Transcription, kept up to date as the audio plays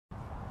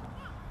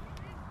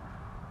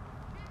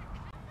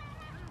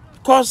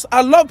cause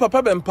I love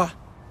Papa Bempa.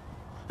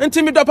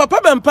 Enti me do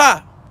Papa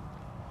Bempa.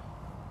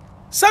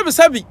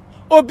 Sabi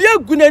obi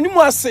aguna ni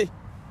mu ase.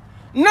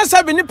 Na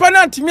sabi nipa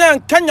na antimi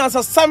anka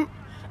nyansasam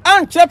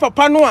ankyerɛ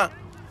papa no a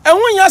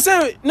ɛho nya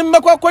se ne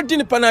mmekwa kwadi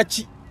nipa na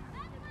achi.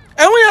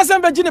 Ɛho nya se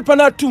mbegi nipa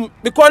na atum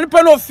because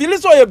nipa no feel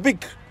so ye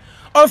big.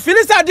 O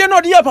feel say ade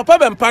no de ye Papa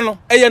Bempa no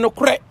ɛyɛ no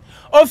korɛ.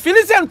 O feel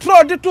say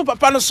ntro de to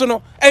papa no so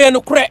no ɛyɛ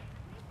no korɛ.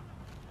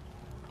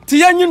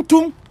 Ti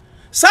yanyintum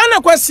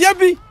sana kwasia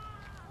bi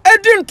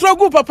edi ntro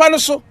gu papa no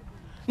so.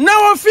 Na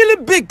o feel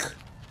big.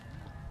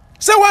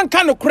 Say one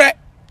kan no korɛ.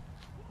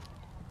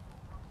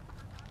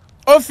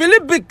 O feel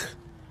big.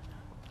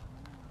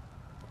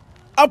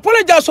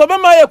 Apologize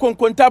obama ye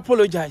konkonta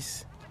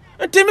apologize.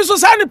 Ntimi so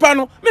sa nipa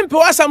no mempe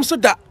wasam so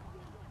da.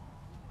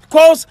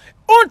 Cause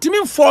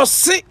ontimi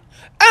force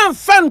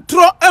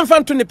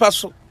enfantro nipa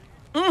so.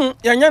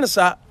 Yanya ne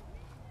sa.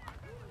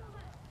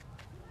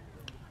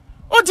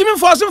 Ontimi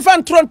force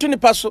enfantro nto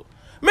nipa so.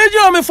 Meji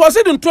o me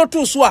force de ntro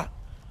to so a.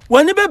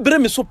 Wani be bre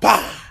me so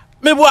pa.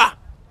 Meboa.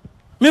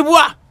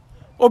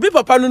 Obi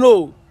papa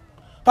no.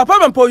 Papa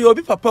mempo yo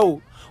obi papa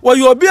o. Wo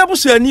yo obi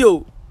abusuani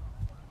o.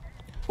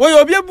 Wo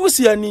yo obi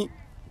abusuani.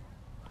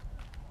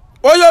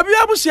 Oyo obi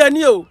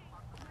abusuani o.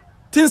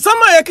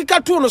 Tinsama ye kika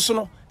to no so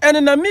no.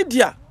 Ene na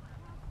media.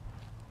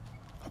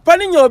 Papa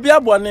ni nya obi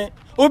abone.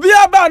 Obi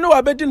aba no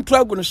wabedi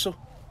ntragu no so.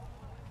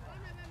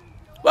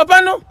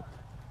 Papa no.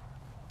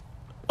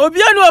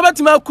 Obi anu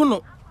abatima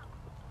kuno.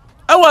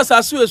 Awa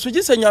asasu esu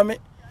gise nyame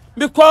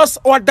because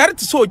odare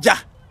ti soja.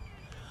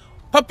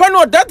 Papa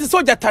no odare ti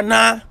soja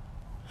tana.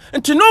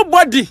 Nti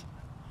nobody.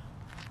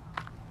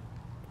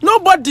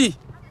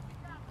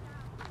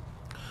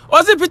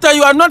 Ozi Peter,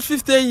 you are not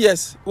 50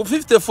 years. Or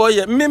 54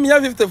 years. Me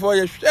have 54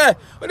 years.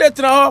 O de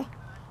tena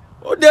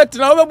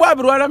obebo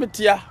abruwa na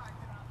metia.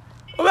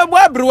 Obebo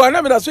abruwa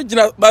na me da so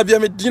gina babia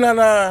me dina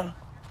na.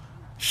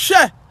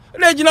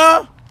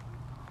 O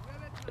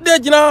de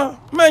gina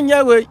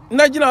manya we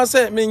na gina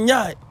say me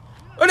nya.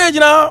 O de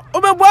gina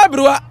obebo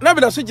abruwa na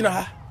me da so gina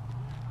ha.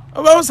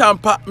 Obebo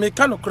sampa me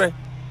ka no kre.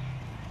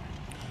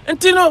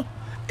 Entino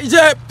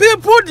the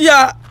people they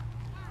are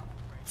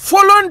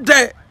following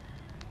the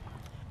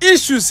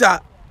issues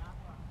are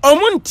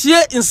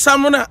omuntie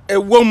insamuna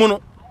ewomu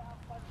no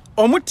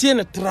omutie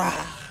ne tra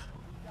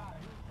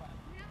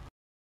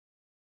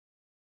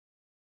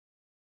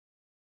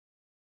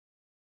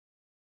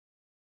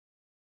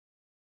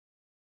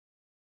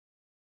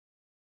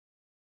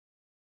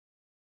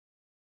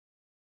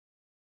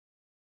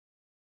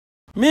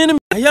mini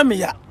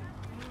ayamya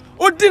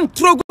odin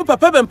trogo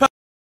Papa Bempa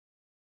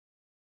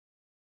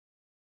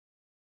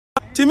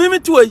timimi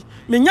tuoi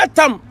menya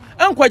tam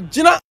ankwa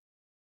gina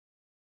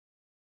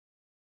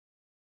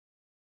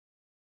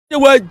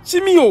wa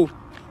jimi o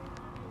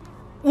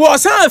wo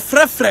san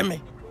frefre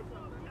me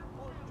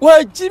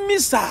wa jimi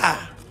sa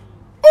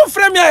o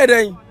frɛ me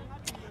ayren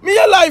me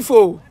your life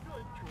o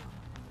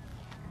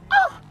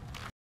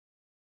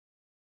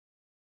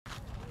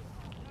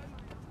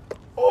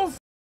o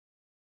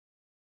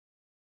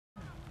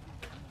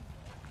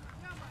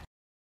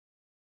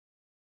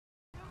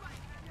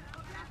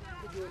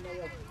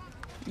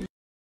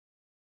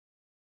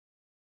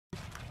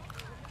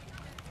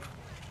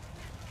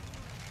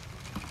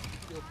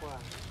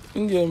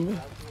Ngeme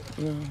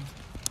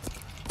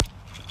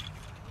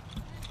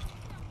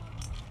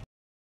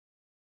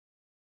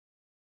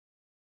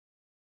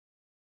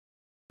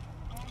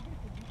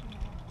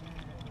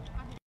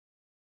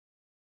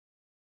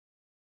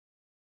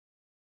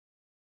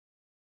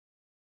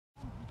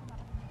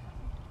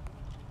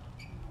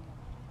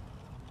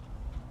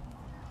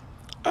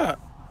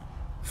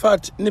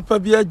fat nipa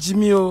bia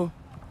jimi o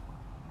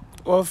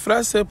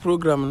frase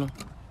program no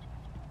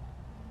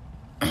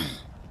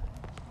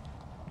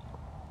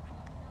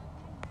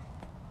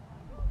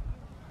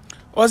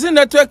was in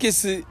network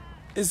is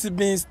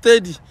being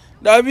steady.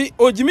 That be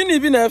o Jimmy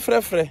bi na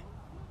frefre.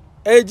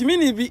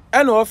 Jimmy bi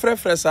ana o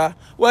frefre sa.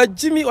 Wa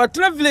Jimmy wa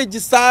tena village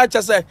sa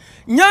cha say.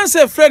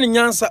 Nyansa friend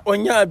nyansa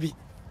onya bi.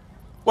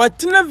 Wa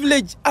tena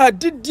village a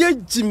didie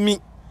Jimmy.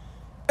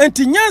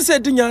 Enti nyansa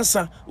di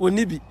nyansa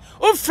oni bi.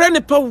 O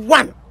friend pa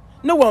one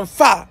no one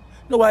far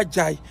no wa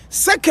jai.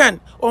 Second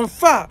on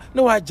far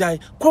no wa jai.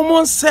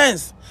 Common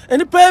sense.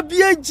 Eni pa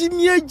bia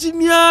Jimmy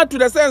to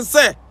the sense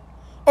say.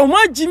 O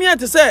ma Jimmy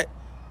to say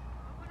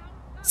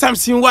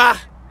Something wa.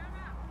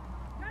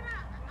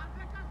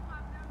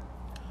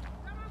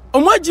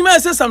 Omo Jimmy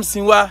say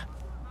something wa.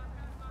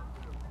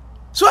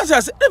 So I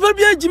say never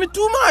be Jimmy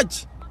too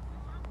much.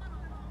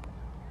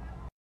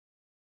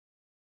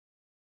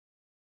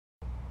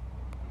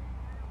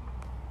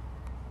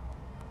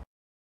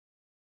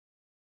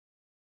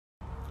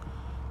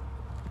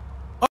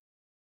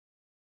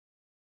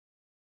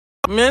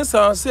 Men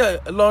say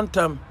a long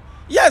time.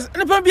 Yes,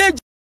 never be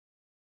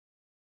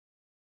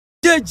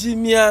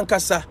Jimmy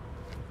ankasa.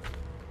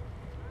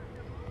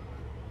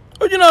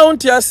 You know, I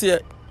want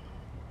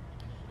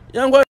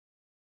young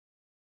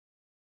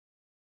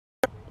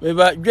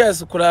maybe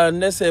dress kura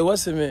nese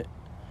wase me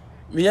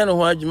yana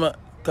ho adwuma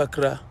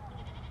kakra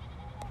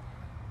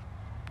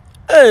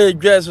Hey,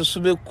 dress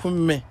so be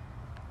kume.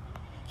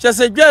 Just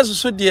a dress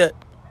so dear.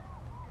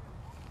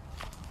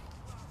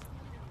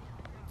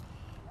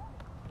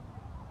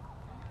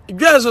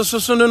 Dress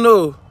so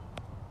no.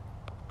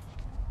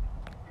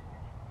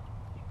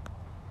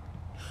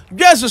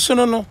 Dress so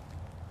no.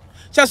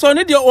 Just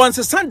only the once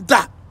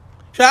sanda.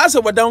 She has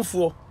a down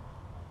for.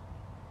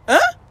 Eh?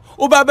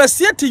 Obaba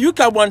see to you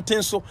can want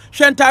so.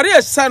 Shantari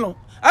a sano.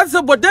 As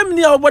a bodem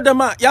near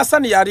Bodama,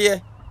 Yasan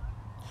Yari.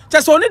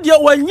 Just only the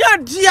one ya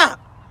dear.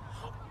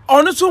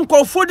 On soon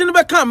call food in the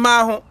back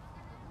maho.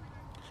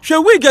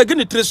 Shall we get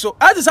guinea trisso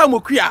as a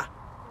moquia?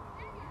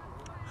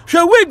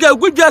 Shall we get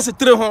good gas at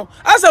Trehon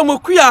as a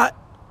moquia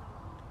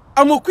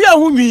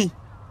who me?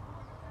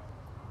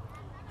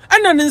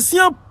 And an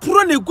ancient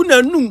prone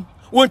guna noon,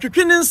 want to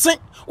train and sing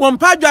one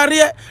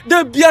pajaria,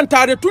 the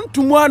biantare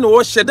tuntumano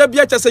or shed the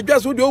biatas a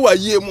just would do a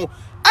yemo.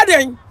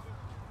 Aden,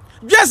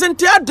 dress and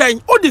tear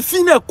dine, or the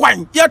finer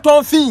quine, yet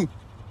on fin.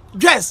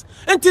 Dress,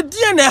 and to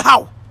DNA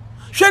how?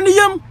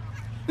 Shanium,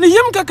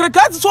 Niyam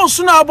Kakrakat so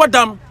soon about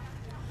them.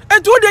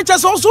 And two they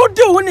just also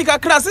do when you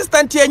got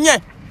assistant here.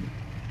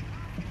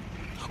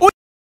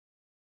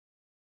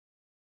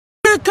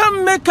 We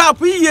can make up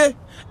here.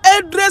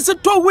 Address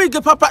it to wig,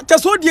 papa,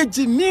 just so dear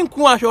Jimmy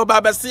Quasho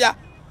Babasia.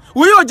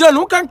 We are John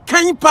who can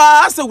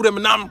pass a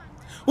woman.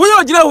 We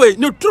are Jaway,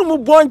 no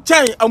Trumumu born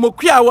chain, a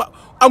Mokia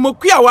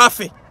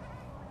waffy.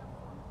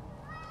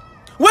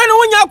 When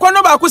you are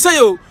about to say,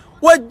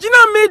 what Gina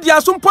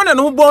media some point and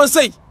who born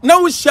say,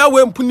 now we shall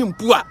we put him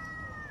poor.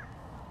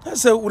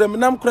 That's a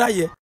woman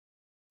cry.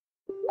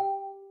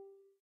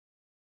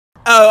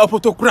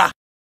 Photocra.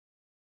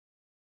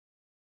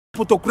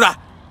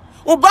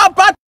 O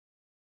Baba.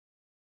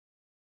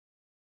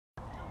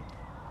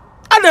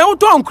 I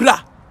don't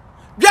cry.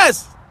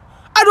 Yes,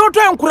 I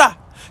don't cry.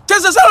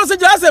 Just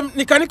as a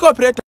mechanical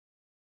operator.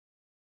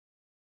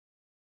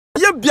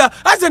 Yebia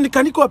as a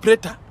mechanical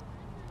operator.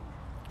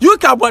 You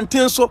can want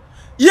so.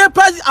 Ye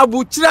pas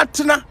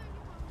abuchiratina.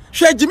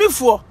 She Jimmy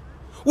for.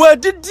 Where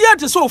did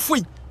the so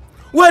free?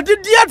 Where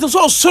did the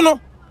so sono?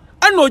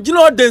 I know you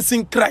know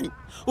dancing crying.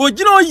 O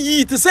you know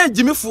ye to say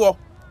Jimmy for.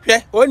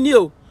 Yeah, o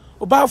new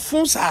about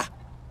funsa.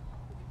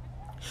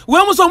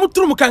 When was on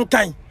Trumu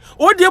can.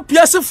 O dear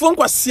piasse phone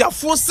was see a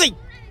full say.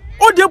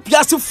 O dear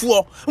piasse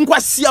for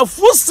was see a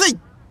full say.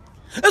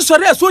 And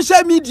sorry,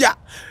 social media.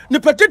 Ne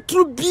peut-être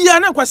true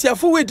bien and was a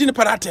full way dinner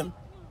paratem.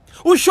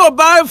 O show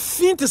by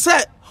fin to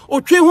say, O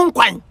train home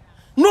quine.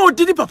 No,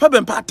 did papa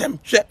ben patem,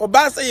 she or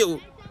bass you.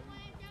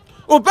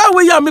 O ba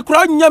way ya me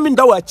crowd yamin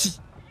dawachi.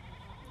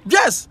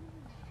 Yes.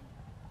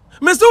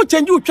 Meso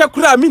change you check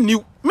me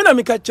new. Mina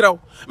me catch row.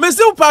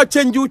 Meso pa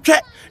change you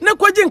check. Ne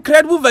quajin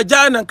credible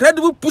vagina and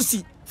credible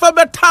pussy.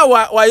 Faber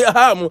tower why you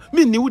harm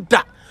me new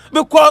that.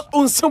 Because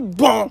on so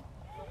bon.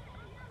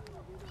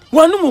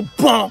 One more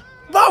bon.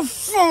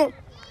 Bafon.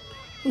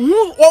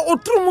 O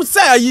Trumumu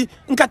say,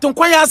 Nkaton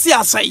Quaya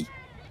say.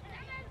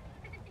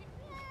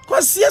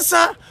 Cause yes,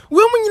 sir.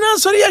 Women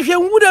sorry if you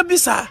would have been,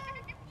 sir.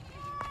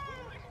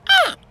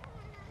 Ah,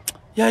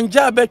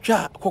 Yanja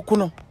betcha,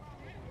 Kokuno.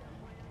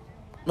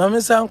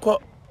 Mamma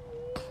Sanko.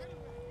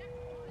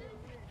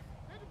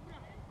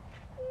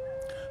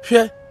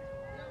 She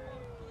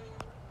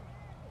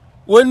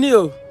when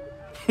you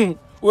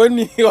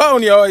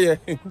on your way.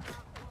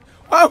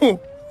 Oh,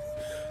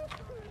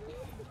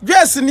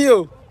 yes,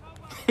 new.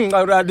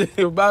 I rather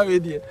about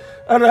it.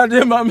 I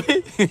rather,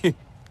 mammy.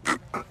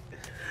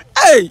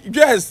 Hey,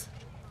 yes.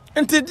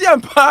 And today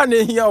I'm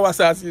panning here was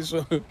as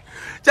so.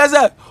 Just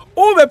that,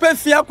 oh, the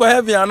Pefia for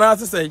heavy and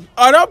answer say,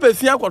 I don't pay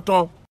Fia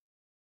for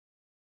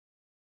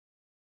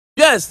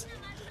yes,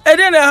 and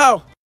then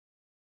how?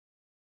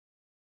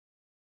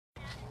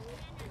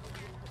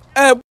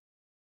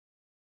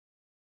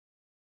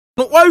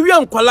 Why we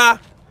uncle?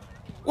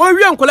 Why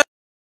we uncle?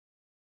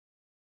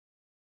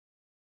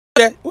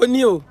 When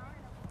you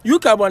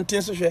can want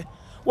things to share.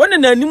 When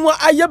an animal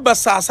I have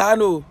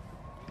basasano.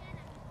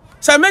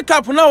 Some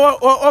makeup now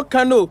or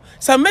canoe.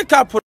 Some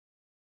makeup.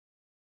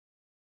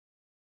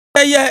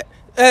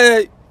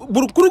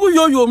 Burkuru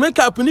yo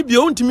makeup ni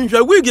beyond to me.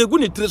 Shall we get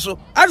good treso?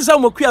 As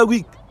some queer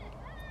week.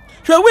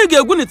 Shall we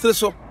get good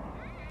treso?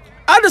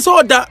 Others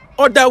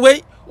order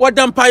way or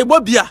damn pie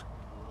bobia.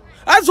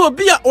 As will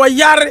be or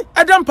yare,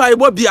 a damn pie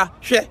bobia.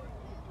 Share.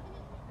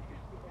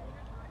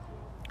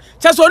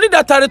 Just only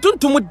that I return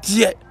to me,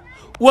 dear.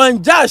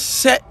 One just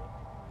said,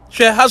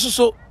 share has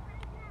so.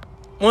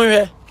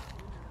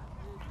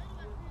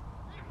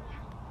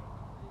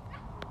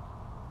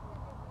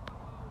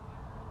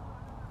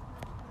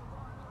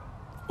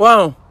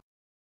 Wow.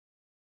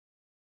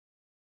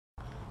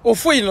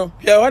 Ofuino,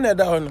 ya wana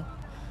da hono.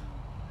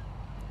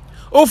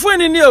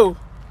 Ofuini ni o.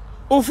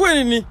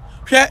 Ofuini ni.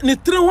 Hwe ni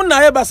tiri hu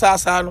na ye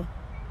basasa no.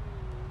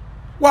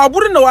 Wa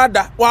buru na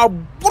wada, wa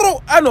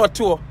buru ana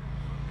otewo.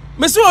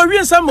 Mesi o wi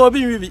nsam ma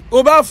obi wiwi.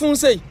 Oba fun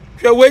sei.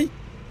 Hwe wei.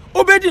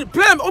 Obedi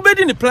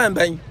ni plan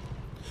ban.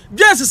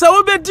 Just say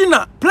obedi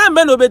na plan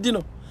ban obedi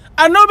no.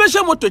 Ana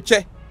obehye moto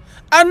che.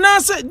 Ana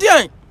se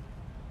dian.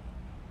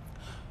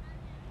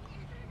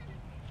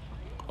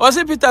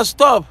 Ose Peter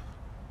stop.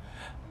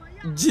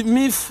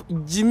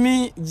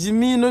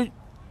 Jimmy no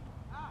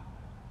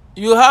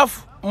you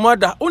have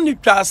mother only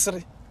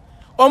twasre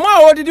Oma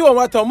odidi o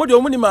mata omo de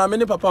omo ni maame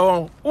ni papa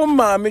won o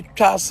maame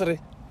twasre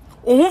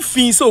o hu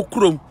fin se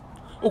okurom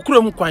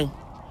kwan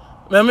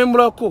maame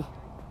mbroko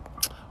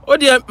o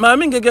de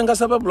maame ngege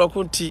nkasa ba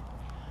bloko nti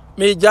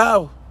me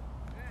jao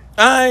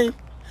ai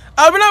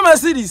abna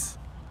Mercedes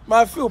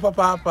ma fi o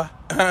papa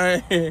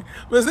ai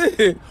me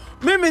say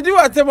me di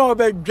watema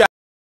obedwa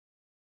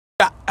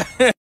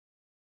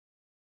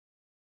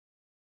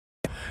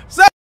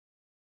sa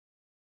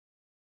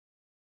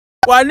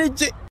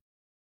wanije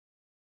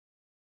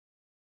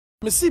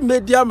me si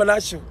media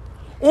manasho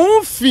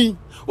on fi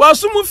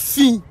wasum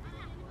fi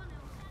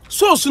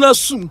so suna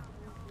sum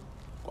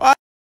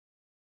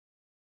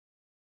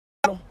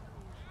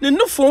ni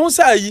no fo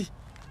sa yi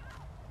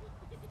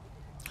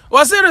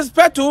was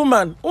respect to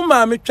woman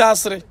me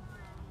twasre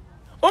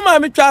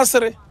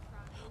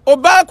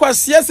oba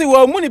kwase se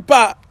wa mu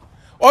nipa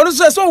onu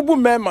so obu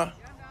mema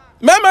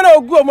na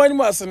ogu omani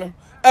mu ase no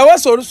e wa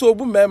so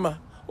obu mema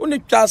oni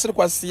twasre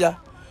kwase ya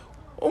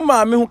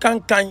me hu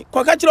kankan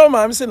kwa ka kire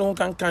me se ne hu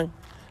kankan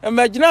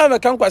imagine me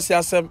kan kwase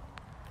asem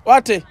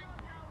wate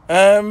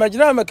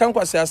imagine me kan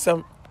kwase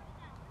asem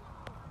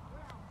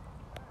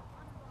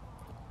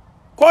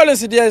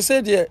Collins dey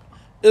say dey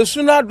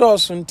esuna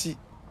dose nti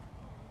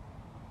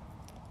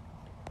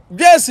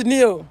Bias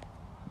ni o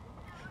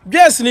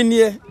bias ni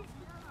nie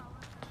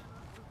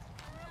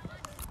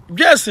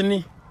bias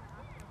ni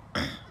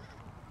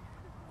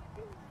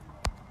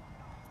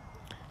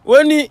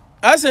woni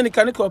aseni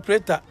mechanical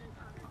operator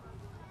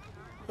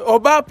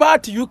oba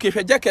party UK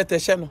hwe jacket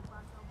ehye no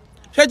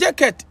hwe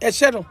jacket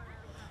ehye no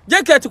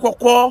jacket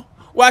kokko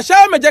wa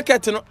sha me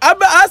jacket no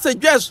aba asa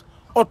dress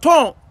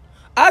oton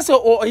asa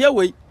oye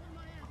we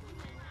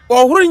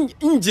ohuru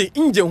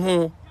inje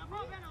hu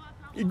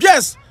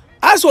dress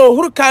asa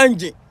ohuru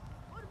kanje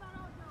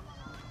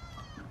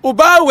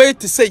oba we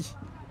to say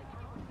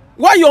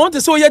why you want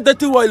to say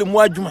dirty oil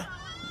mu adwuma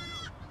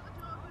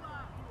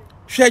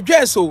hwe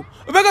dress o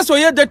obeka so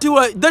ye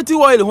dirty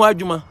oil hu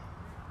adwuma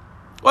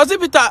was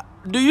it Peter?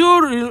 Do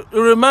you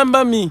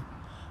remember me?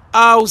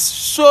 I'll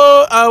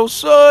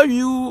show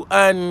you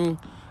and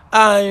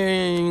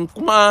I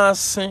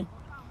kumase.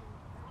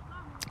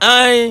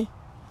 I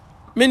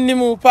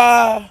minimum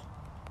pa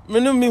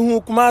minimum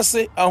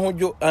kumase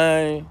ahunjo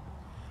I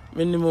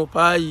minimum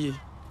pa yi.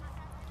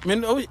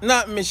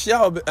 Na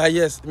Michelle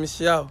yes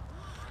Michelle.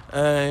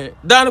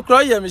 Dan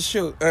kro ye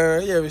Michelle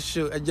ye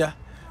Michelle aja.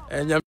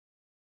 Nya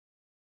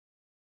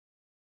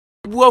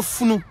buo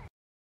funu.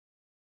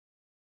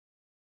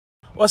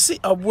 Wasi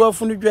abua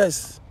funu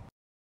dress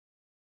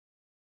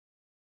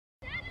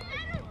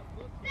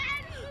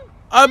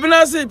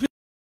abina se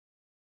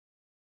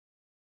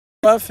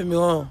pa femi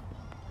ho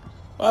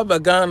wa ba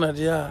Ghana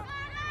dia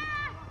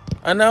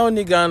ana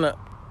oni Ghana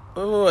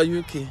o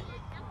UK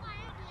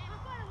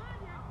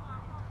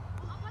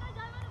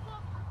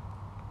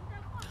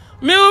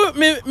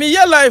me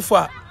ye life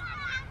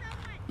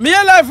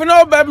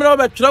no ba me no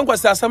ba twran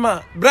kwase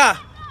asama bra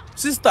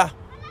sister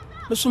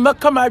me suma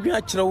kama adwen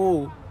a kire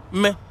wo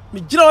me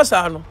jira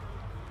wasa no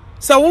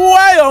se wo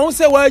ayo hu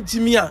se wa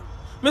jimi a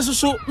me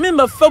susu me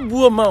mafa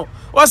buo ma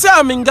o se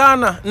am in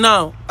Ghana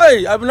now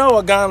abina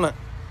wo Ghana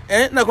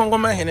na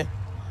kongoma hene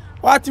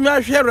watimi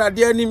ahwe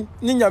awrade anim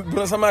ni nya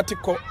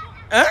brosamatiko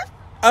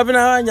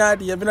abina anya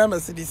ade abina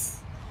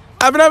Mercedes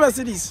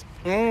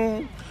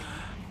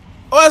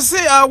o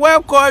se I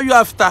will call you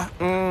after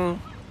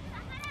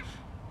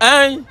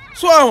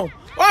so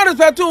what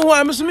respect to who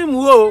am me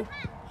mu o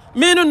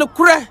me no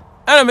kure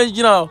and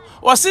me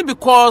was it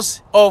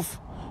because of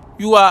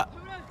you are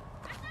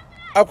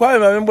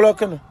akwa me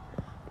block no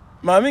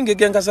mami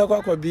ngege nkasa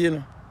kwa bie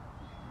no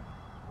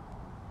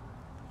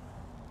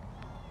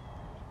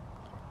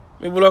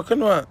me block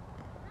no a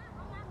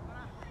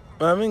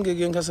mami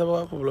ngege nkasa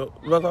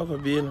kwa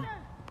bie no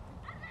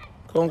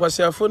ko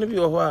nkwasi afo no bi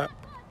wo ho a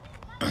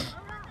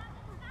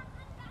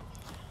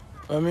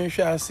mami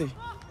hwe ase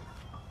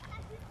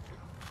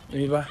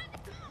biba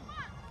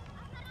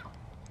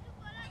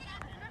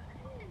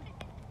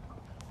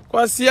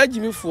kwasi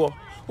agimifo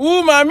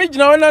wo maami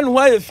gina wona no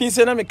aye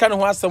finse na meka no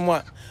ho asem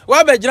a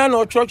wa ba gina na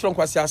otrotro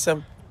kwasi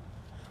asem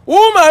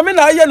wo maami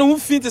na aye no ho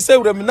fin te se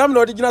wura nam na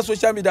odi gina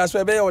social media so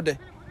ebe ye ode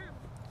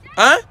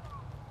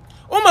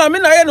wo maami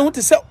na aye no ho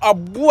te se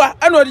aboa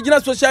ana odi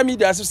gina social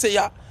media so se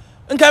ya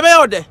nka be ye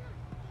ode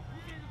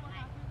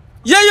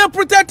ye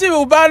protective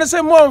wo ba no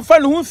se mo mfa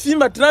no ho fin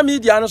matena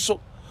media no so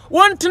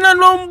won tena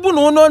no mbu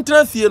no no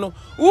tena fie no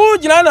wo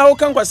gina na wo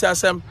kan kwasi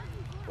asem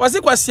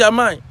wasi kwasi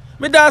aman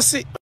me da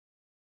se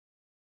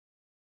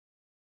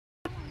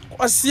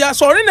Asia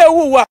sorry na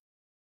wu wa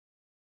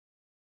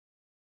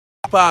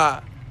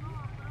pa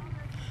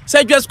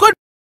say just go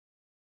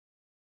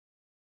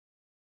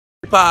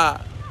pa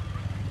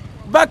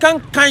bakan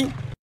kan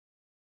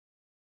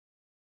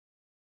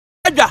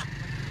aja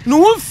no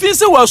hu fi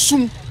se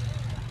wasum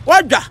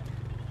waja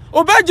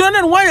obajo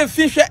na no ya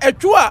fi hwe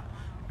etu a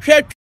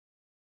hwe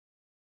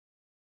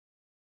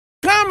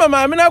kama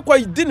maame na kwa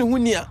di ne hu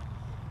ni a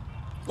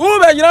Who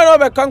be you know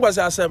be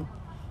kankwasi asem.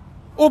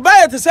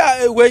 Obaye te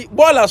say we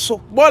bola so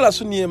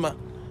niema.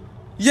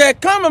 Ye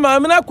kama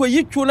maame na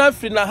koyi twu na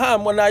firi na ha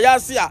mo na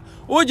yase a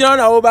wo gina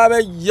na wo ba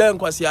be ye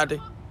nkwasi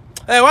ade.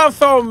 Wan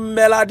fa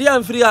melody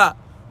amfiri a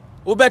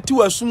wo beti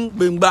wasum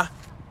gbengba.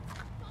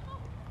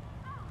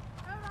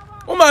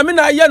 O maame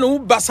na ye no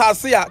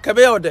basase a ka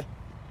be yode.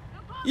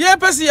 Ye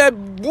pese ye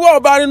buo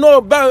ba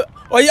no ba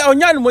oya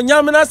onya no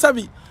nyam na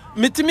sabi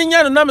mitimi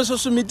nya no na me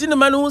soso midi ne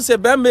ma no hu se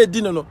ba ma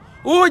edi no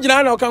wo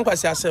gina na o kan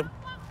kwasi asem.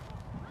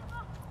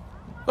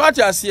 What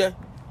you see?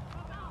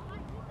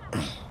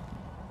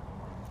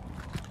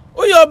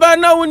 O yo ba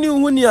na woni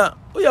huni a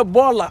o ye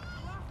baller.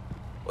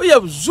 O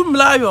ye zoom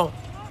lion.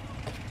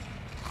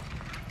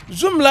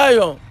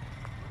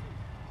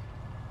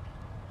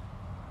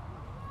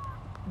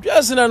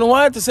 Just na no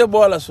want to say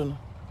baller so no.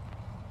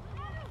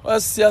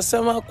 Wasi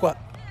asema kwa.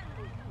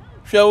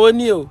 Hwe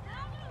woni o.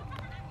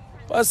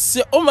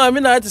 Wasi o ma me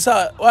na ati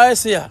sa wa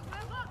se ya.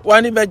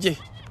 Wani beje.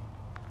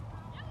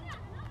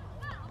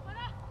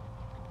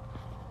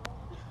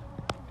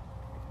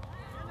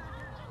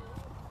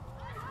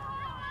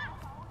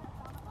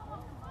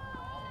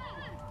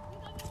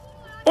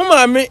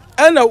 Umami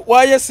ana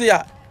waye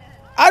sia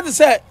adi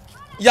se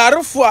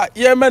yarefo a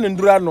ye ma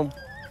ndura nom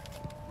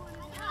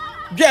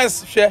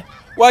yes hwe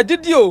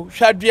wadidi o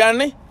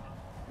hwaduane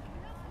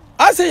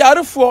ase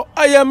yarefo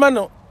aye ma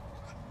no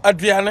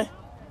aduane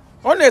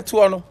ona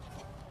eto no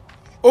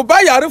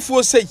oba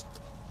yarefo sei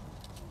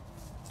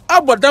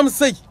abodam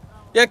sei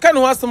ye ka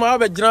no asema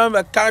abegina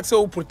be ka se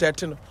o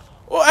protect no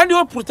o andi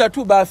o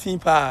protect ba fin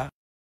pa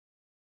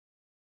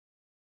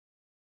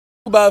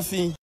ba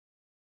fin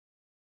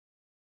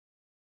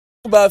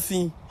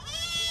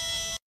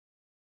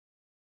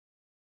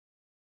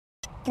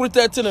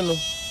protecting no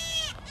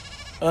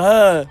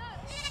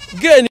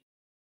gain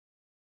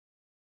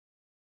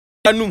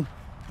anum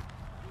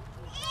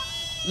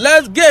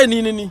let's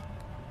gain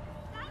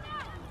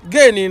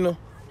no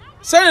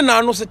say na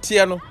anu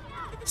setie no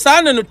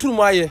sa na no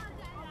turumu aye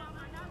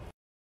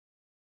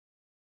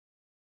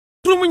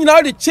turumu nyina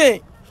o de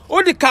chain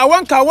o de ka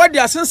wan ka wadi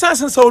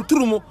asensan o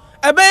turumu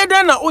ebe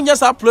den na onya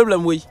sa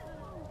problem we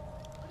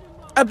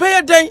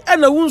abeye den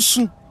na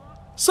wunsu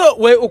so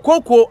we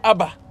okoko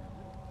aba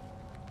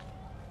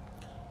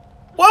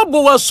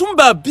wabo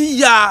wasumba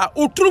biya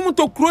oturum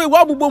tokro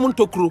wabubo mun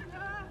tokro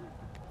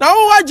na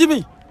wo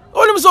wajimi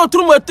onim so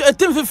oturum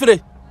etim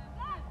fifire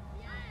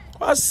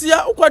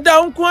wasia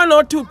ukwada nko na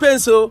otu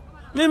penso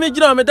mimi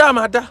gina me da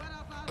mada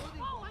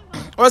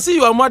wasi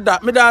you amada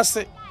me da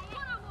ase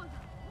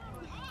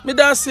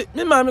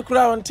me mami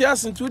kura wonte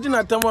ase tudi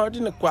na tamwa odi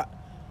ne kwa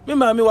me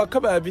mami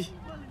wakaba bi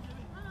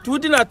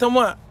tudi na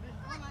tamwa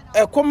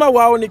ekoma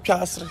wawo ni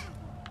twasre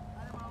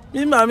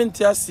mi maami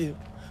ntiase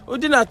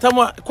odi na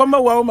tamwa ekoma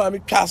wawo maami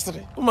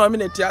twasre o maami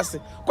na tiase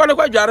kwana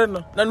kwa dware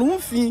no na no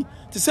fi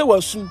ti se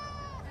wasu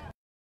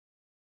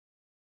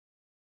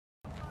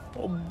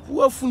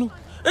obuafunu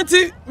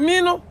enti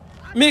mi no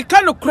mi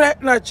ka no kre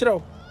na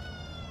kirew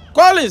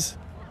Collins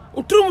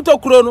uturum to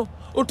kro no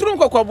uturum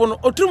kokwabo no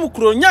uturum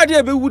kro nya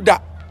de be wuda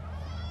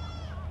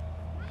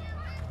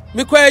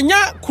mi kwa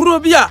nya kro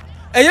bi a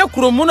eye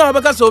kro mu na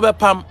obeka se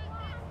obepam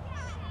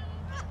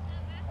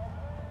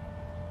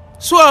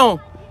so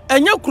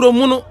enya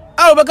kuromu no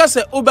a obeka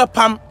se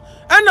obepam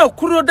ana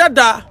kuro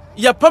dada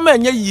ya pam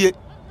enya yie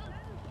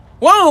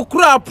wan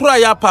kuro apura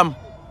ya pam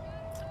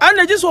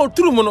ana ji so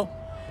turumu no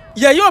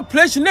ya yo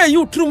operation na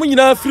yi turumu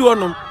nyina free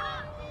wonom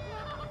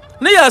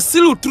na ya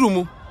silu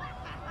turumu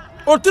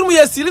o turumu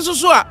ya sili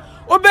so a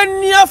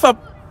obeni afa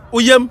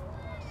oyem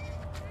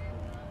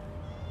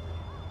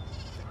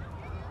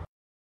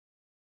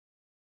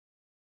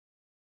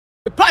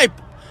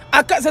pipe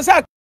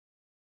akasasa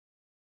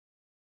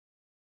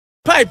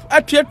pipe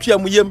atuatua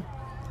muyem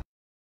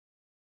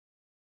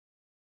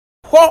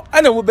ho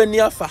ana wo bani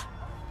afa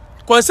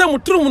konse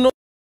muturum no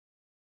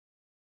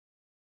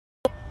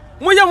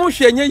moya mo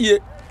hwenye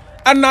ye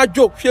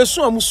anajo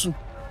hwesu amusu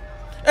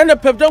ene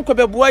pebdon ko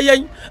beboa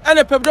yen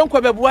ene pebdon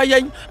ko beboa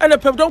yen ene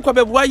pebdon ko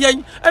beboa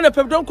yen ene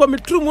pebdon ko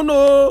mitrum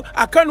no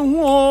akanu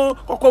hu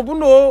kokobu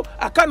no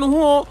akanu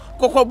hu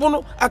kokobu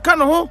no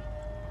akanu hu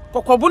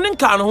kokobu ni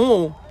nkanu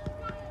hu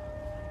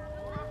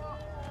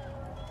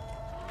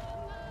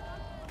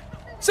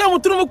se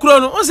muturum kuro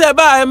no on se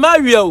ba e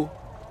mawia o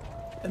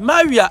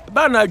mawia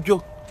ba na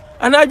adwo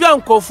anadwo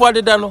ankofo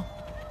adeda no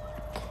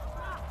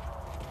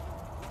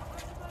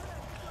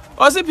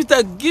Ose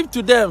Peter give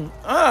to them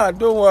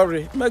don't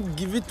worry make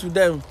give it to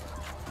them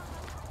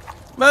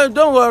man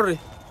don't worry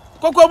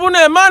kokobu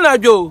na e ma na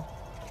adwo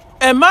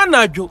e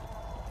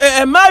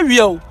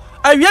mawia o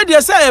awia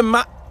de se e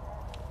ma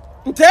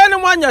nteye ne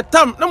mo anya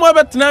tam na mo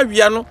betena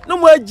awia no na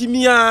mo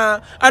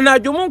agimia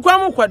anadwo mo nkwa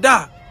mo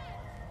kwada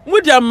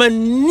mudi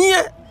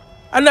amanie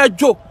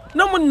anajo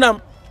na munam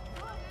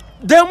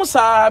dem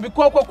sa bi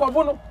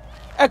kokobu no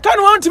e kan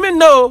want me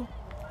no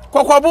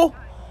kokobu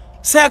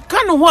se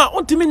kan ho a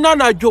ontimi na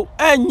anajo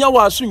enya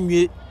waso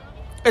nwie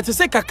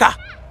etese kaka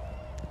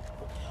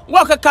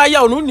wa kaka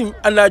ya onu nim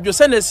anajo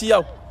se na si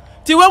ya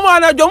ti we mo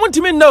anajo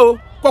muntimi no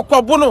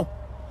kokobu no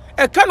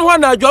e kan ho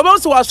na adwoba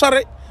so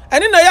wasore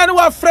ene na ya ne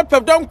wa frɛ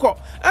pep donko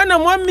ana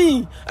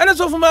mommy ana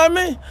so fuma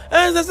me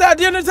se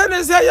ade no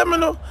se ya me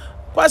no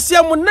kwase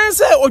amunan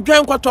se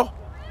odwan kwato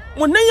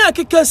munan ya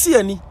kekasi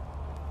ani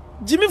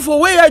Jimmy for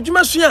way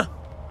adwuma sua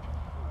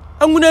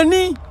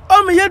angunani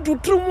o me yedu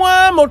Trumu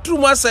ama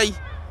Trumu asai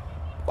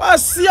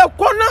kwase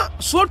akona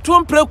so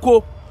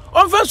tuompreko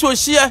onfa so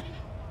hie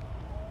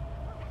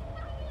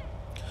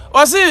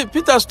Osi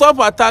Peter stop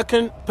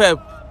attacking Pep.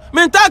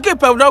 Me attacking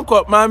Pep don't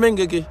call my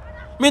mengege.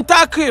 Me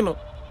attacking no.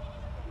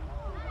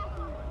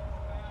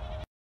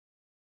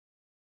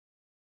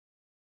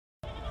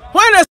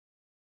 When is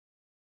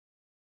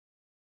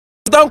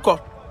don't call.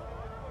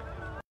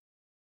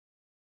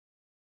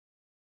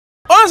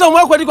 Onzo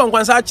mwa kwadi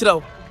kwankwansa achira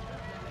o.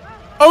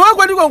 Onwa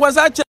kwadi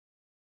kwankwansa achira.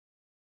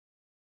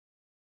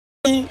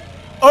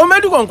 O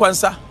medi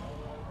kwankwansa.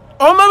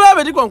 O maba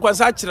bedi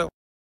kwankwansa achira.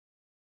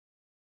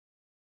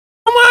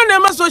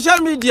 Na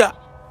social media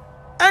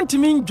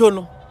antimi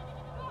njono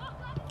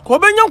ko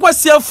benyon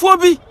kwasiafo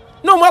bi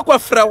no mo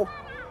akwafrawo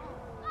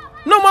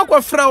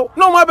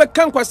no mo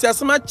abekan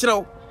kwasiasema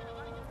kirewo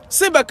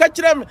se beka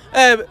kire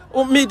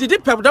me didi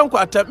pep dan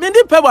kwata me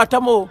di pep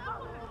atam o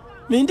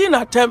me ndi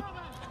na atam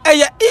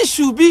eya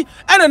issue bi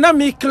ana na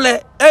me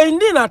clear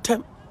ndi na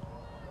atam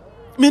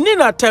me ni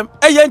na atam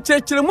eya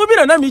nkirekire mu bi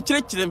na me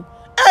kirekirem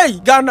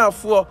Ghana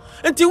afo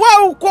nti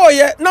wa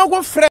ukoye na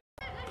go frɛ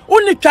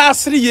uni twa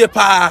asiri ye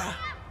pa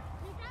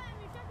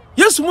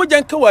Yesu mo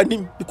janka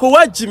wanim ko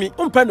wajimi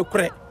umpa no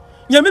kure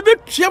nyame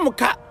betue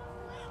muka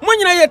mo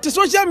nyina ye te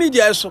social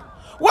media so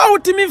wa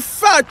wotimi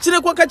fa kire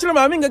ko ka kire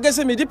ma me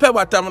ngagese me di pe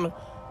watam no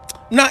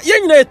na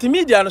ye nyina ye te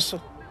media no so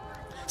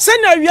se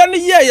na awia no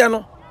ye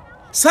no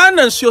sa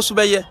na nsuo so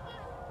beye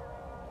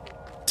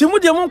timu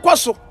de mo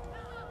nkoso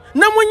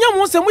na mo nya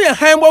mo se mo ye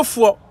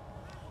hanbofo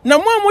na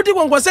mo amudi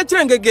konkwase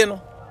kire ngage no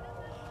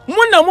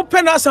mo na mo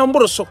pe na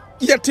asamboro so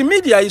ye te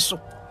media yi so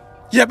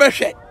ye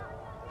behwe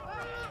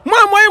mo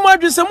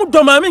adwese mu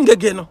do maame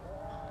ngege no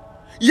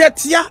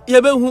yetia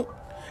ye behu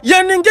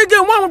ye ni ngege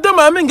mo do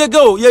maame ngege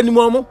o ye ni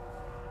mo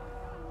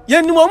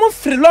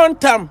free long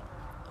time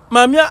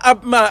maame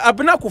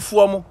abena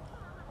kofo mo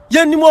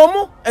ye ni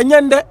mo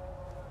enyende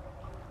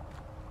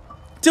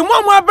ti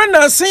mo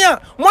abena sen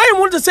a mo ayi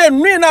mu de se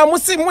nwi na mo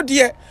si mo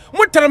de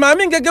mo tere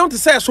maame ngege mo te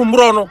se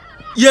sombro no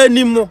ye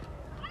ni mo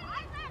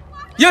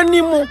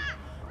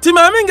ti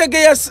maame ngege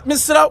yes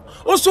misra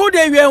o so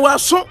de wen wa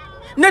so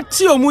na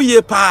ti o mu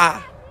ye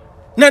pa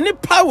na ni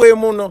power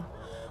mu no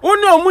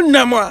woni o mu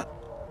nam a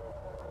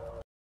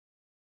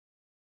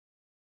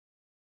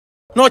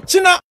no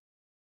china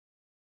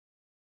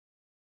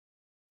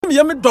mi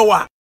yem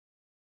dowa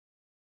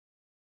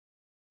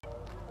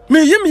mi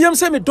yem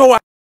se mi dowa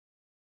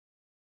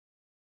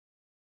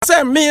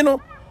se mi no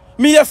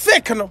mi ye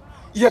fake no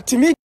ye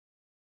timi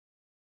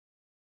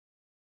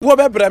wo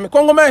bebra mi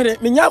kongo ma hire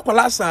mi nya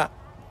kwalasa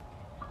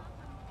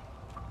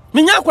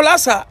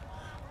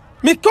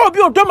mi ko bi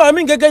odo ma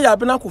mi ngege ya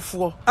bena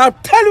kofo I'll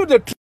tell you the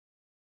truth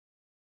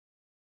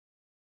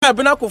ya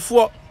bena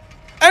kofo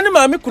eni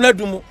ma mi kuna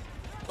dumu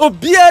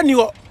obia ni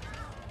ho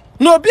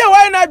no obia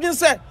why na adwin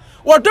se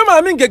odo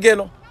ma mi ngege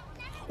no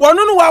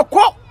wono no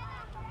wakọ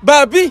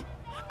baabi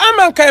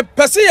amanka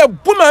pese ya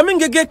bu ma mi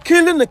ngege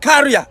killing the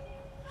carrier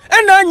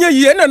ena anya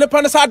yie na ne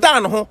pa ne sa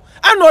dan ho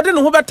ana ode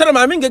ne ho betere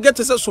ma mi ngege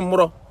te se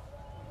somro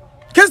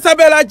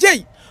Kistabela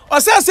J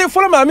osase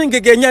folo ma mi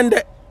ngege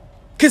nyende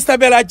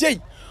Kistabela J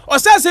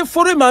osase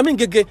foro maami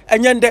ngege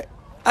enyende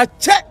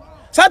ache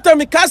satan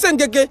mi kase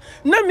ngege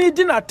na mi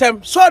di na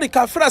tem sorry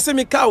ka fra se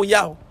mi ka o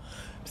yawo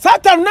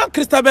satan na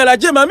Christabella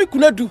je maami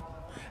kunadu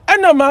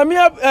ena maami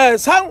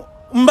san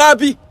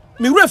mbabi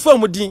mi refa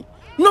mu din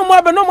no mo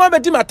abe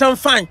di matam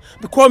fine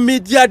because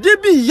media de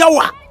bi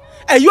yawa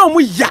eyo mu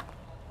ya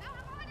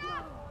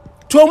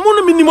to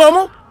mu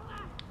minimum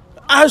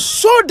I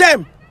saw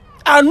them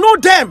I know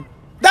them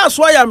that's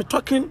why I'm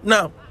talking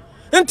now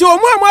enti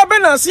omu abe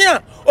na se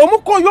a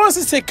omuko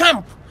yonsi se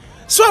camp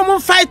so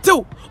omu fight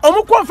too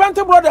omuko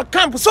Fante brother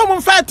camp so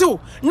omu fight too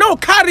no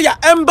carrier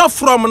ember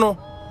from no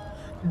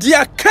they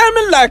are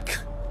coming like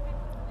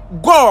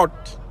God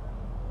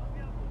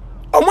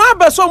omu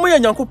abeso omu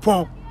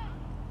yanyankopon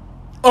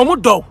omu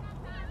do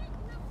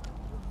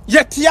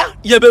yetia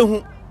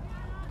yebehu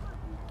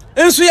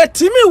enso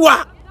yetimi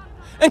wa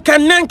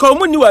enkanenka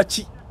omu ni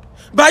wachi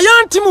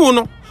bayantimu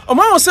no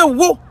omu se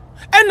wo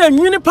ena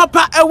nwini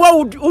papa ewa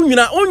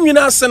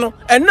unwina ase no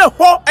ene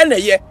ho ene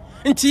ye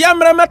nti ya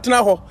mra metena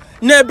ho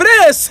na ebre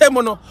esem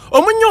no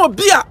omunye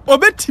obi a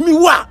obetimi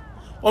wa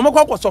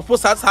omekwakwosofo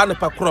sa ne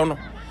pakro no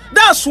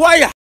that's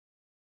why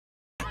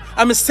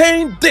I'm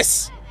saying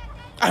this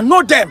I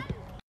know them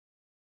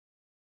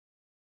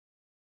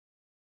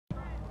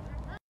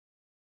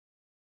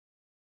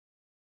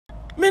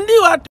mindi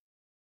wat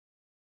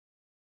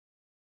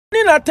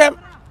ni na tem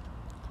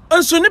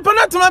enso ni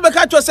panatema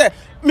beka cho se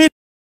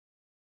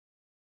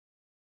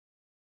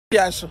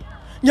yaso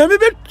nyame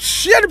be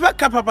tue ne pa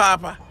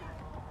papa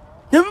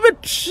nyame be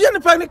tue ne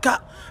pa ne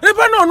ka ne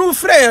pa no no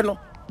frɛ no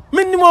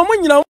minimum mo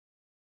nyina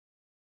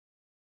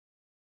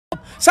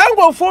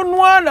Sango for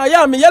one, I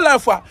am yellow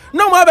for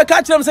no more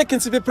catch them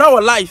seconds to be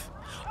proud life.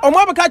 Or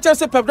more catch them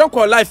say pep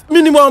call life.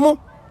 Minimum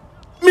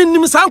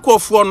sanko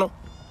for no.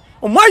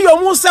 Or why you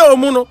almost say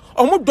mono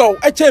or mudo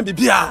a chamber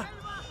beer.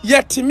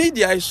 Yet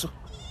media is so.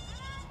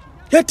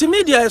 Yet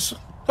media is so.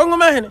 Tongo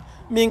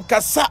min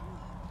kasa.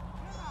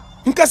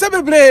 Nkasa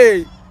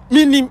bebre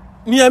minim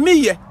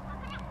niamiye.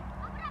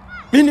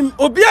 Minim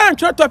obia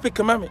antwa topic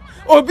mame.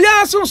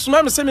 Obia so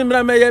suma me se me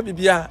mra meye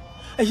bibia.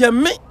 Eye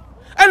me.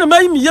 Ana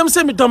mayi mi yam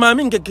se me do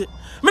mame ngege.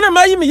 Me na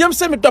mayi mi yam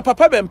se me do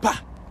papa bempa.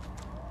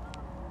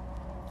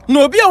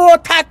 No obia wo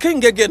take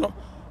ngege no.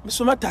 Me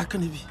so mata aka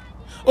ne bi.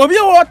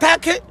 Obia wo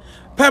take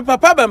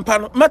papa bempa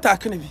no mata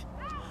aka ne bi.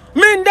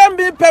 Me ndam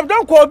bi pep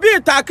don ko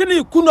obi take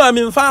ne kunu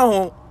amemfa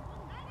ho.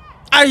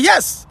 Ah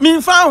yes, me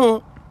mfa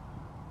ho.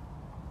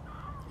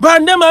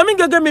 But them I mean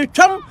get me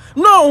chum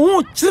no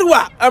who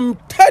chirwa I'm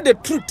tell the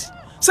truth.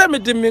 Say me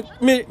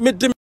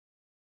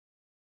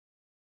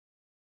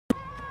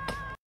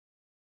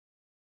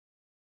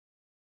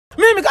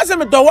because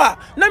me dowa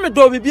na me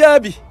do bibia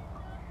bi.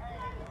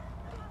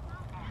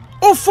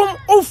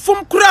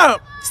 Ofum kura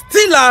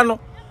still ano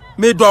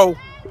me do.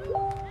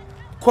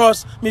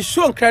 Cause me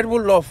show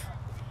incredible love.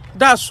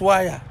 That's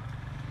why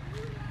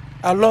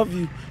I love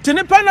you.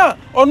 Tinipana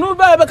onu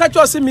ba be catch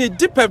us me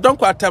deep don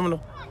kwatam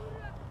no.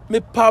 Me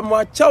pa mo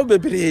achaw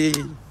bebre.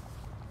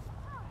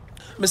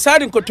 Me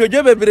sadi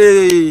nkotoje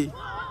bebre.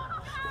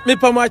 Me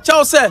pa mo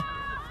achaw se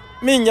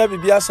me nya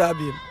bibia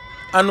sabi.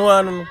 Anu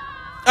no.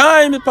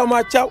 Ai me pa mo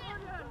achaw.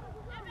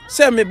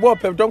 Se me bo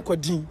pep don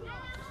kodin.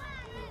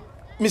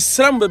 Me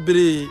sram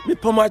bebre. Me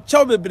pa mo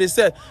achaw bebre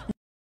se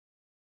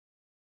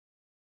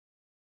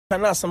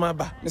kana sama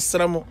ba. Me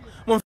sram mo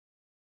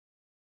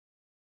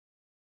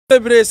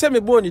bebre se me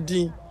bo ni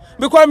din.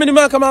 Me kwa me ni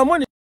ma kama mo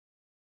ni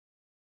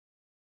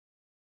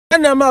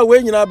ana ma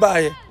we nyina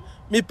baaye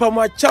mi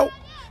pamo achaw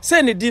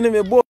say ne din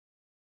me bo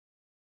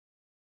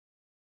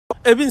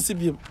even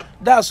sibim.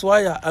 That's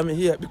why I'm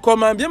here because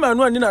man be man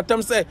no ani na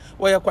tam say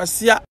we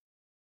yakwasea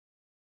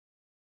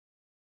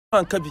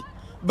ankabi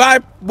by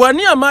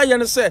boni ama ye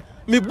no say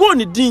me bo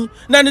ne din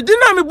na ne din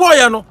na me bo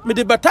ye no me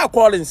de beta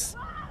Collins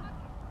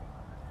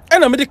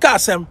ena me de ka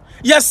asem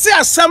yesi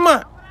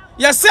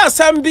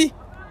asem bi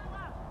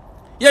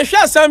ye hwe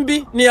asem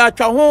bi ne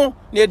atwa ho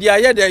ne de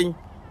ayeden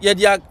ye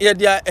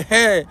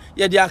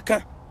dia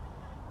aka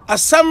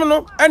asam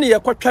no ene ye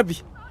kwatwa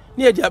bi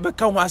ne ye dia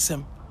beka ho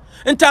asem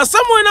nti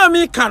asam we na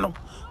mi ka no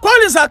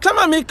Collins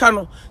akama mi ka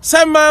no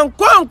se man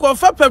kwa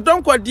fa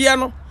pepdon kwade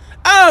no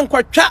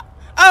ankwatwa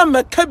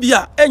amaka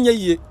bia enye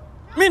ye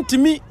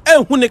mintimi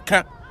enhu ne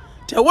ka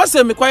te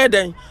wose me kwaye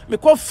den me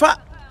kofa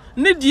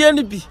ne die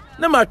ne bi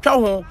na matwa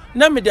ho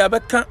na me dia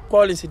beka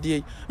Collins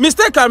die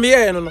mistake am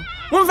ye no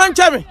mumfa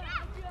ncha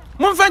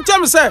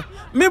me se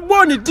me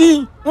bo ne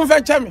din mumfa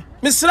ncha me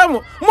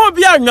misramo mo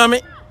bia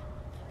anwame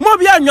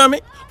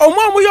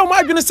omo yo mo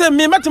adwene se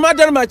me matema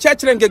dan ma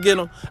chakire ngege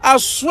no I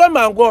swear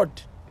my God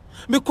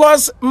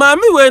because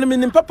mami we ni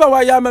nim papa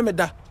wa ya ma me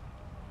da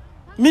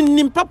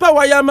nim papa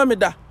wa ya ma me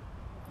da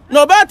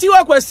no ba ti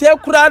wa kwase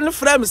kura ne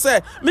frame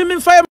se me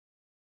fa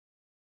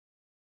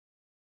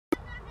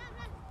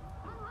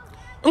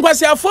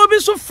nkwase afo bi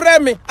so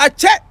frame a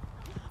che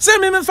se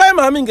me fa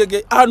mami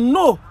ngege I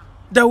know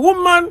the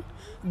woman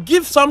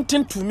give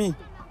something to me.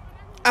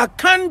 I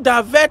can't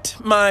divert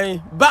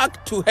my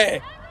back to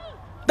her.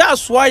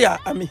 That's why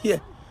I'm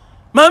here.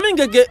 Mami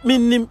ngege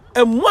minim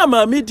emwa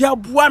mami dia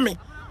boa me.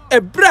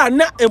 Ebra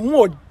na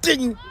emu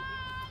odin.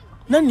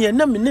 Na ne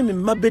na me ne me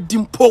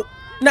mabedimpo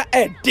na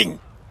edin.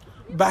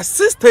 Ba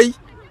sister yi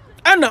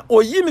ana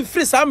oyi me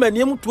free sa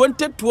maniam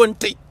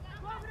 2020.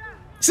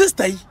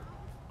 Sister yi.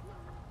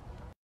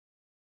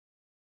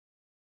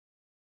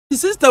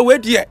 Sister we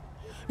die.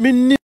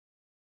 Minim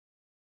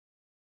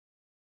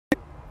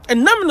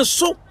enam no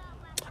so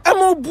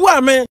amo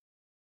bua me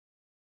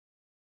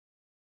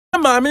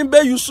mama be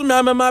use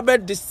me mama be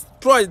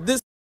destroy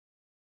this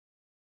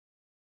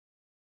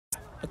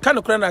kan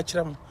okra na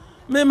akire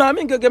me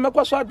mama ngege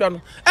mekwaso adwa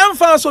no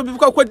emfa so bi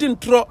kwadi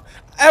ntro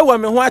ewa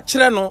me ho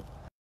akire no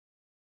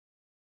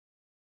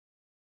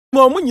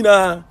mo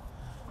nyina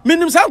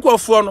minim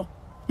sankofo no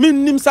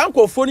minim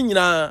sankofo no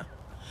nyina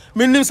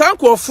minim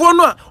sankofo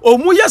no a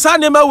omu yesa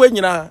ne ma we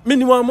nyina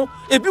minim mo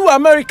ebi wa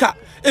America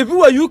ebi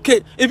wa UK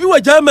ebi wa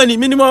Germany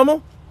minim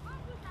mo.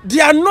 They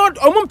are not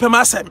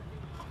omumpemasem.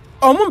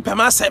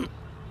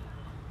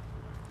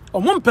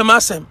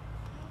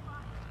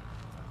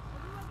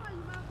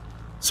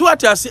 So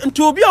what you see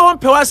nti obi a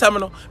ompewasem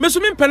no me so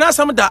me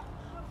mpenasem da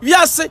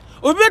wiase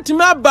obi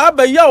betimi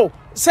aba yo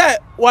say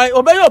why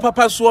obeyo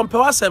papa so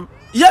ompewasem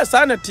yes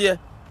anete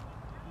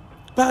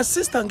but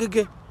sister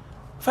ngege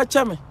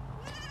facha me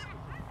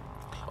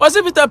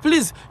Osipita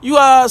please you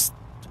are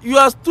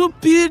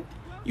stupid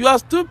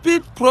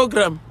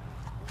program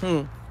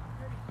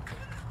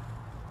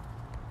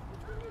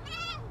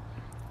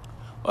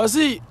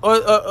Osi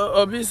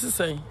obisi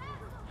saying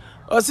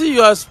Osi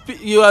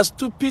you are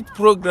stupid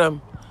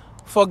program.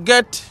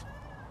 Forget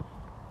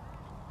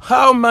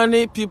how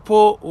many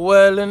people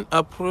Wellen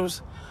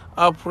approves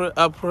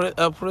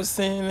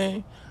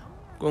appreciating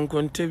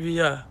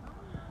Concontevia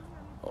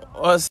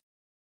us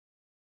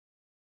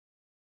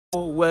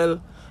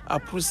well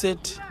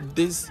appreciate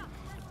this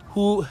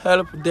who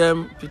help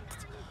them.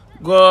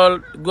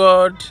 God,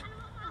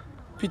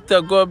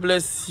 Peter, God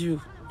bless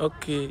you.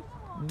 Okay,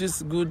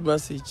 this good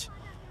message.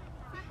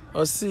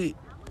 Or see,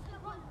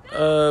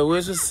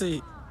 we should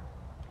see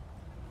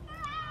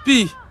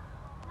P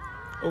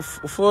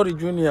for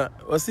Junior.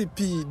 Or see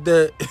P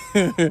the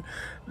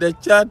the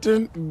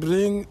chatting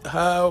bring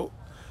how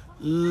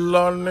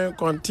learning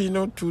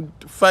continue to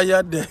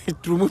fire the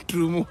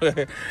Trumumu.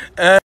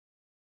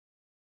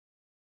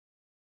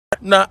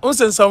 Na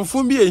unsen some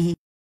fumbi ehi.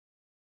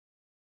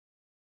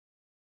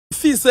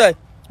 Fi say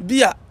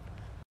bia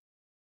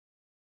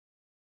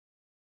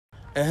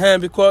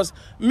because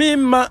me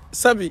ma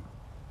sabi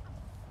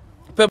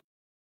pe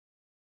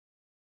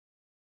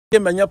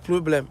manya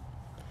problem.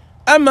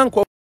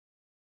 Amanko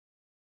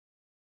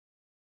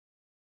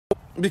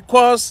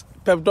because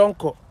pep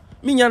donko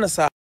me nyana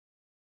sa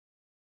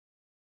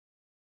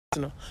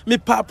no me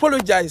pa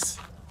apologize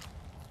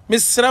me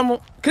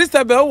sramo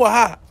Christabel wo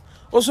ha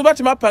oso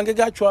batima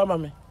pangega atwa ma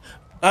me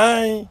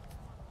ai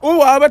wo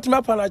wa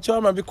batima pa na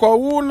atwa ma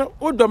because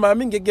wo do ma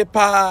me ngege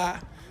pa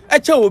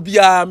eche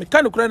obia me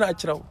kan kura na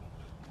akira wo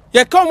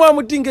ye ka mo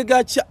amudingega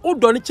acha wo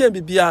do ne che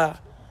bibia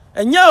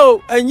enya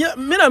o enya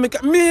me na me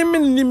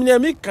nim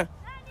ne ka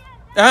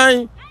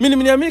ai me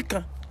nim ne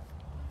ka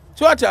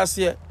so ati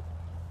ase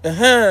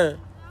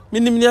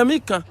minim ni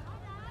amika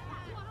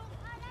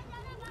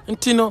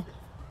ntino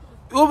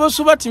obo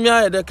so batimi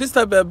aye de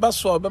Christabel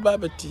baso baba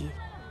beti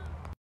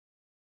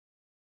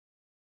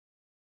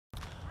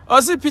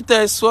osi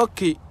Peter is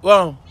okay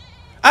wow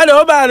ale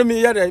oba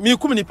mi yere mi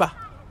kum nipa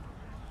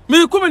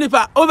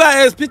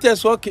oba is Peter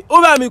is okay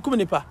oba mi kum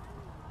nipa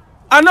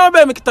ana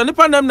oba mi kita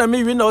nipa nam na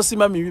mi wi na osi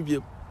ma mi wi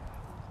biem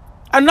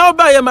ana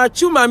oba ye ma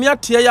chu ma mi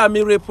atie ya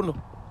mi rape no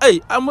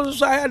amuso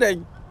so aye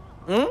den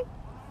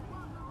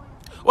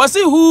was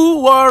it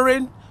who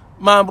worried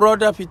my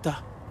brother Peter?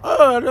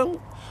 Oh,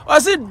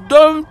 was it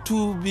done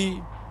to be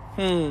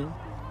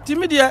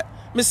timid?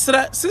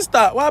 Mr.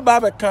 Sister, why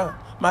Baba can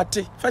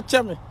Mate, fetch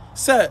me,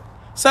 sir,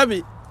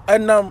 Sabi,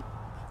 and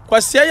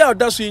Quasia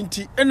Dasu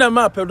inti, and a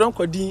map, don't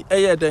call Dean a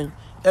year then,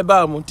 a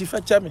barmunti,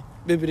 fetch me,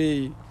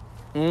 baby.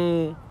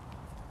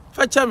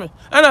 Fetch me,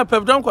 and a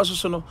pep don't cause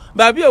so,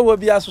 Babia will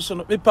be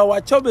associated with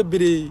power chubby,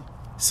 baby,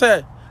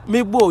 sir,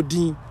 me bo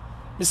Dean,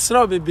 Miss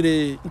Robby,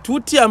 baby, 2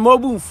 tea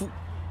mobile food.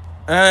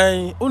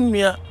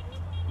 Unya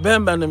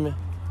bemba me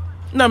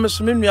na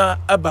mesumnua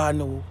aba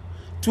na wo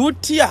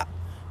tutia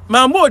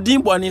ma mo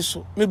din bone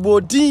so me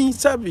bodin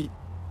sabi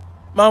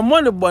ma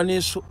mo ne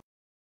bone so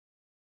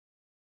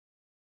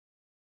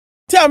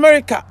ti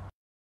America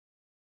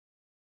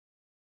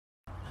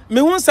me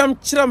hun sam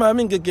kira ma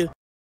me ngege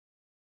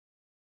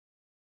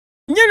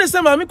nyene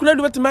se ma me kuna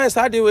do betima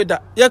sa de we da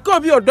ye ka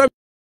obi odo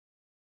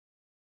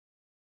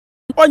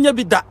onye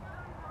bi da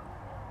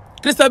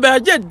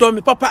Christabel je do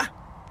me papa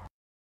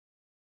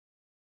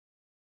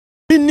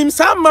minim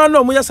sama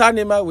no mo yesa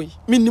ne ma we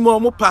minim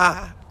omo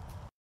pa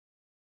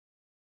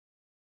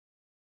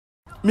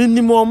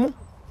minim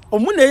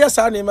omo na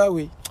yesa ne ma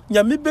we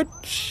nyame be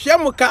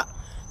hwemuka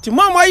ti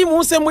mo ayi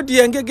mo se mo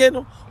de ngege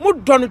no mo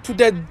do to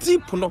the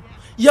deep no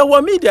ye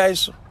wa media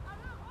iso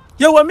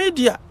ye wa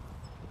media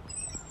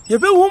ye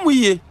be wo mu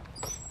ye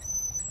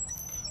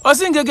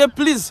osingege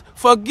please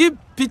forgive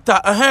Peter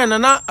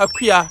na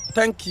akua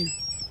thank you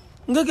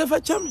ngege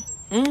fa chame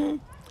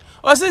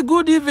I say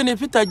good evening,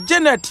 Peter.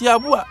 Janet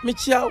Yabua,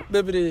 Michia,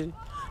 baby.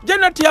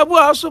 Janet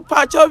Yabua also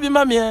patch of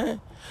mammy.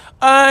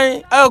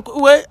 I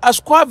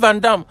Squire Van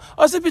Dam.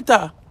 I say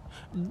Peter,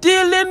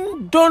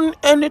 dealing done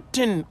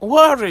anything,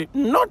 worry,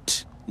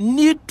 not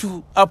need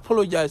to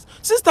apologize.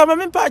 Sister,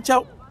 mammy patch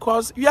out,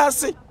 cause you are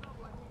sick.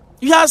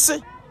 You are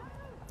sick.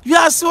 You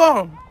are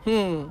so.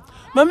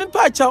 Mammy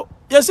patch out.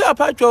 Yes, I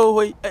patch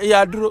away.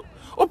 Yadro.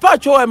 O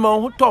patch away,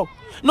 man who talk.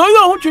 No, you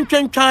are watching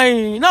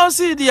now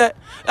see dear.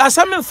 As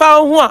some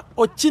found one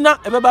or China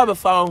ever baba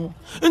found.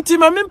 Until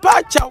my min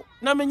patch out,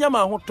 na me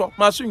nyama who talk,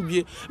 my soon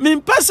be.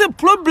 Min pass a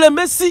problem,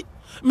 Messi.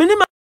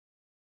 Minima.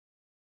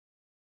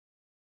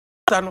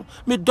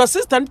 Me do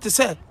assistant to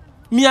say,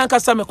 me anka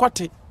same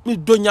kwate, me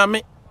do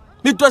nyame.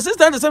 Me do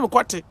assistant to say me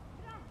kwate.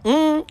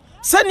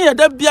 Sani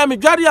da bia me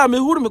dware a me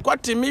huru me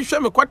kwate, me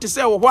hwe me kwate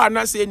say wo ho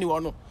anase ani wo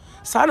no.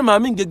 Sa na ma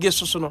me ngege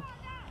soso no.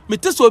 Me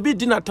te so obi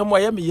di na tamo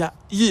ya me ya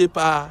yie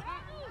pa.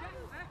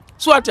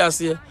 So what I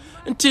say,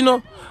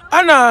 Ntino,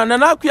 Anna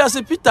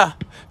Nanakuya Peter.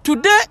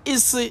 Today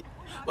is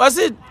was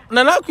it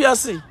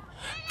Nanakuya?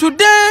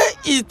 Today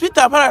is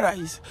Peter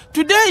Paradise.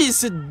 Today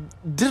is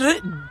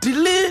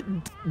delay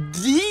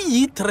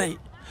D3.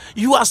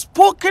 You are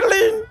spoken.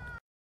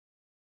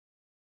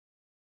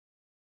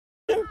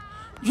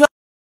 You are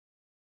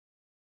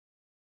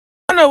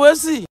Anna. Where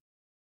see?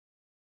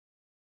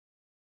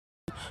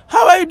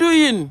 How are you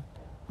doing,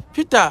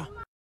 Peter?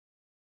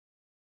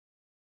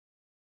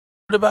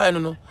 The I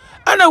don't know.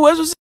 Anna,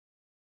 where's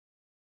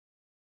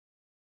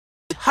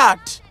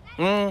heart?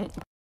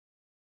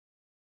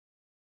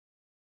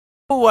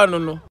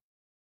 one no.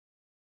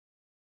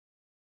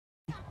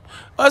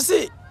 I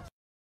see.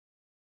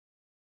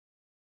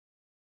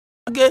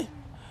 Okay.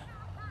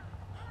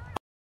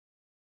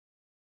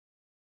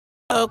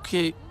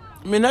 Okay.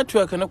 Me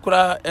network no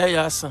kura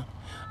yasa.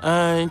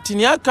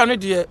 Tinia kanu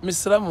de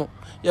misramo.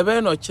 Ya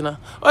be no china.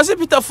 I say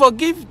Peter,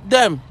 forgive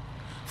them.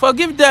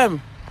 Forgive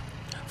them.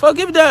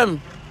 Forgive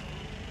them.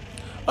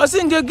 I say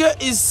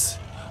Ngege is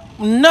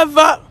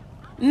never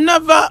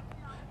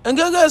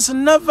Ngege is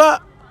never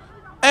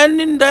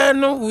ending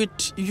then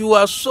with you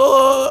are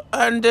so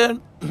and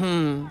then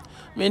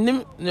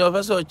meaning your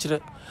vessel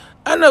chire.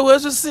 And I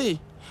was to see.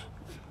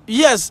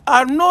 Yes,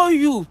 I know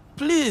you,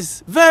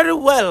 please, very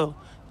well.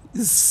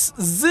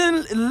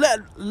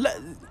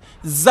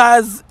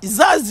 Zaz,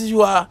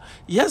 you are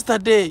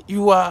yesterday,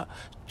 you are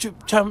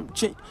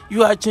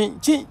you are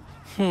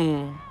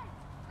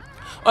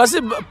I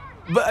see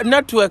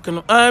network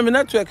no, I'm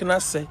network and I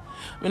say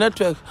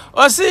network.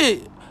 I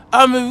see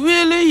I'm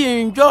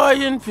really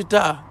enjoying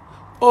Peter.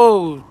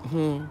 Oh,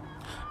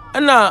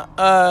 and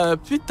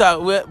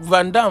Peter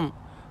Van Dam.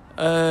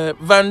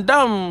 Van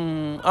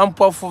Dam, I'm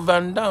for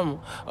Van Dam.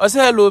 I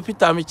say hello,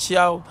 Peter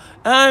Michiao.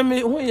 I'm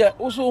here,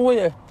 also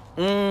here.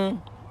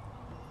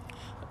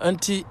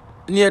 Auntie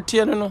near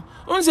Tiano.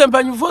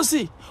 Unsempan you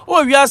foresee.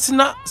 Oh, we are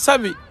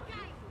Sabi.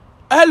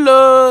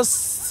 Hello,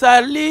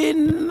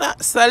 Salina,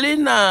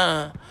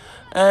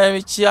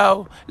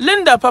 Michiao.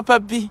 Linda Papa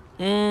B.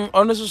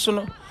 Honest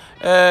sono.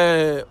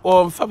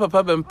 Or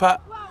Papa Bempa.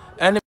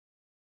 And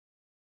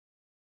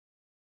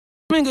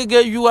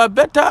you are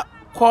better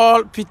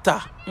call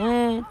Peter.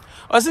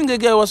 I think the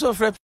girl was so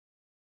afraid.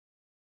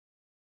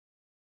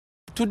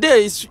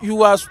 Today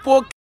you are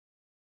spoke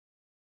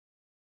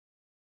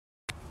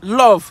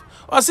love.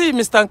 I see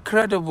Mr.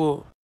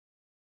 Incredible.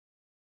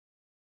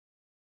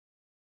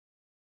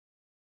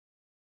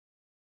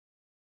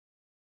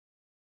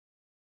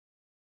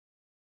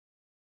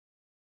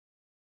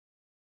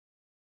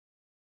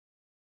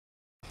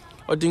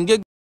 Or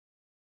didn't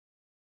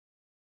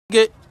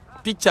get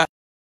picture.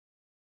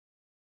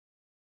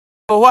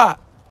 For what?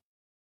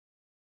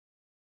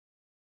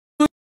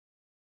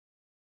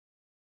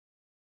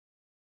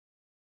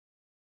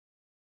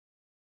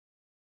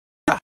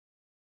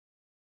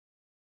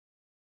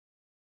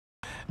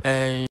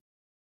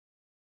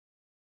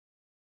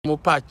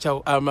 Mopa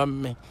chow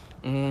amame.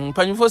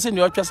 Panifo si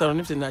ni otwa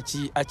saronifte na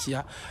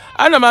achia.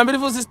 Ana my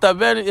beautiful sister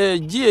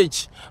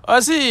GH. I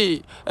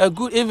see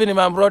good evening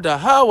my brother.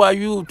 How are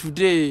you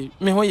today?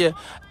 Me hoye.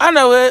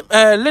 Ana we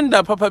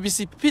Linda Papa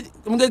BC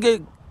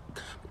mgege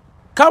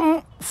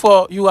come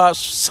for your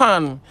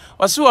son.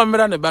 Wasu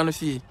amera ne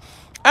banofie.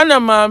 Ana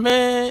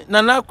mame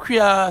nana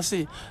kwia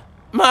say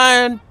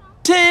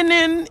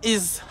maintaining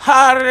is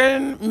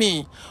harring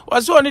me.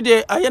 Wasu oni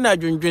de ayena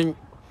dwendwen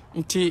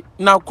nti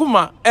na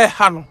kuma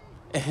hano.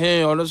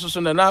 Ono so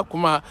na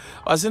kuma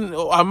wasin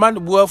aman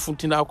bua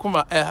funti na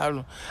kuma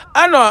hano.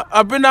 Ano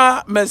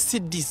abena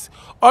Mercedes.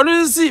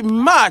 Ono si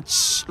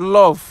much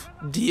love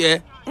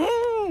dear.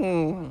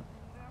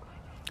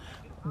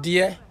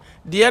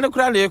 Dear no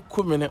kra le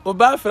kumene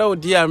oba fra o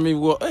dia me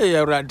wo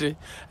awrade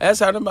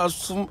esa no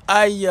masum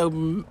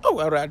ayam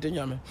awrade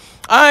nyame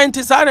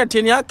nti sa na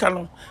teni aka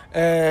no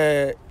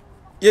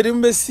yeri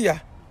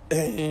mesia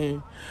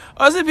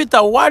Osi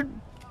Peter,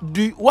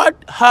 what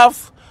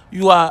have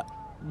you are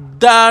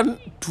done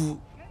to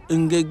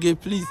Ngege,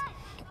 please?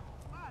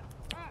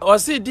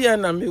 Osi dia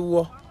na me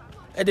wo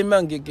e de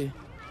mangege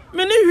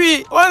me ni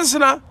hwi once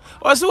na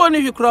osi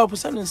woni hwi kra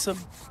opusan nsem.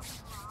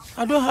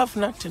 I don't have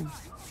nothing.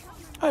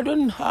 I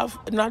don't have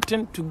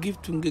nothing to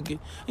give to Ngege.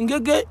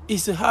 Ngege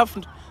is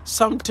have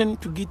something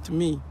to give to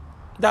me.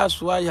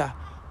 That's why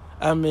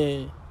I'm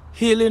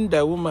healing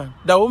the woman.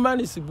 The woman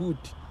is good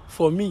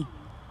for me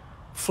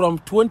from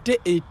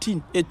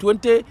 2018,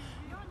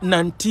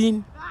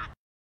 2019.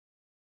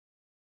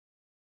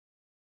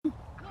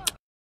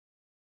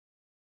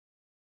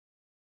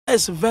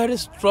 It's very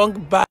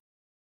strong, but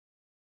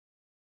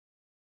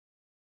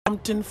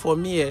something for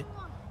me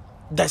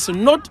that's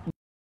not.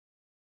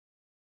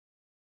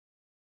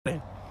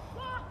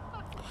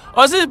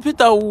 Osi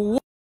Peter,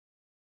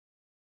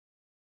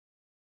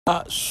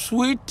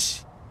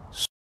 sweet.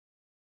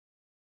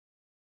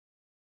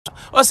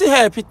 Osi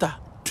hey Peter,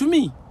 to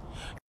me.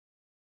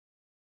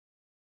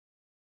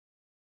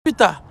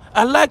 Peter,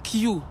 I like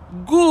you.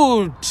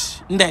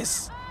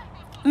 Goodness.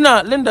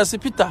 Now, Linda say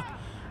Peter,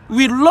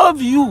 we love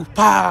you,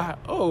 pa.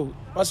 Oh,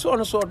 I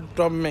saw so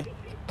dumb.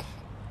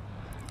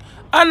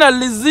 Anna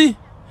Lizzie,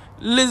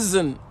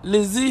 listen,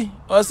 Lizzie,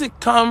 Osi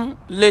come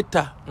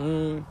later.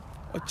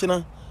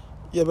 Ochina.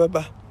 Yeah,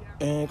 baba.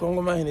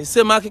 Congo mahine.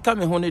 Say Marky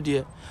come home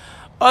dear.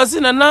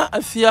 Osi nana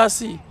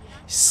afiasi.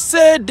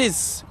 Say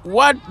this.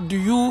 What do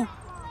you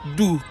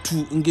do to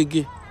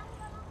Ngege?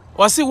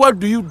 Osi, what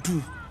do you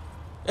do?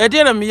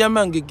 Ede na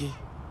miyama Ngege.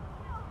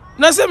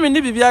 Na se me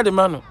ni bibia de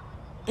mano.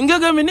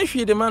 Ngege me ni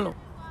hwe de mano.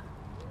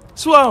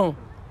 So ahụ.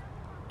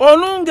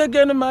 Onu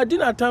Ngege no ma di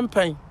na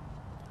tampan.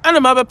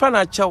 Ana ma be pa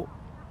na chaw.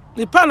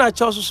 Ni pa na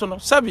chaw so no.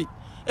 Sabi.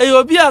 E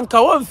obi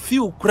anka won fi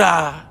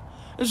ukra.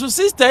 So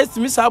sister is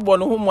Miss Abon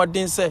whom what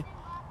didn't say.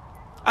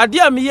 I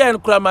dear me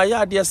and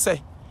Cramaya, dear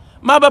say.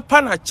 Maba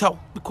pana chow,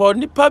 because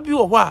nipa bi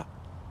or wa.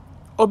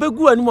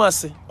 Obegu and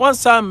Mossy, one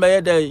time may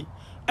a day,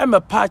 and a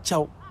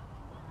pachow.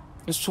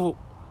 So,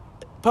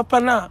 Papa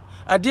na,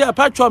 a dear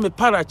patcho me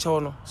pana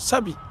chow,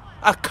 Sabi,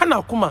 I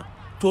cannot come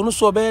to no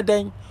so bad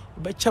then,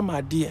 betcha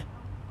my dear.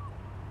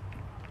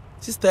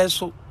 Sister,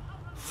 so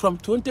from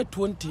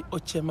 2020,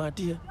 Oche, my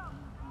dear.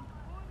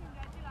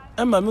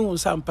 And my moon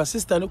was some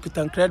persistent with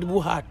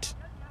incredible heart.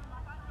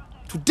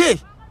 Today,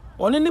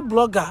 on any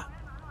blogger,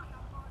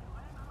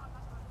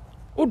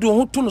 who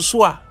do to no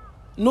swa,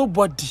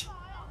 nobody.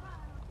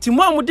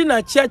 Timwa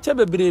mudina chia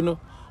bebreno,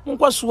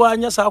 unkwa swa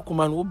nya sa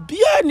akuman, will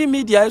be any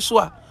media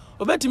swa.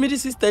 Obeti me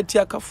sister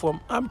tiaka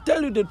form. I'm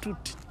telling you the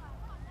truth.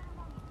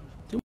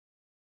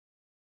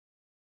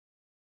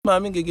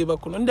 Mami gege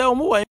bakuno. Nde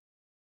omuwa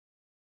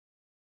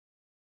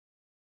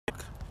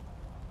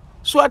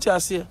swati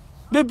asie.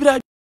 Bebra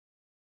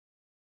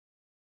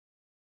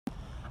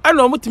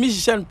ano mutimi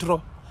hihye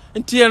ntro.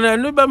 Nti yana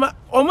no bema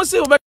omuse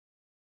oba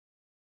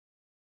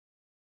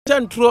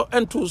ntro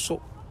ento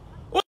so.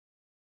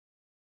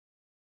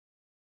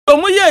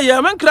 Omuye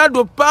ya mankra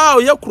do pa o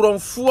ye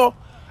kronfo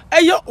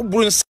eye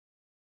obrunsa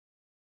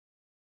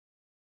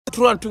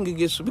tro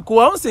antungege so because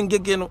wa onse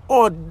ngege no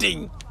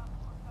odin.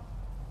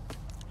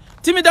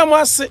 Timida mo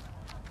ase.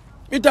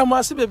 Mida mo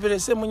ase bebere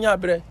se munya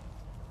abre.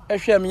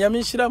 Ehwe me nyame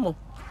nhira mo.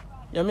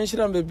 Nyame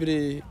nhira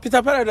bebere.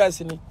 Peter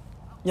Paradise ni.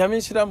 Nyame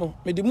nhira mo.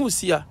 Me di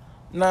musia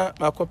na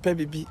makopa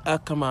bibi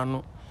akama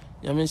no.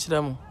 Nyame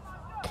nhira mo.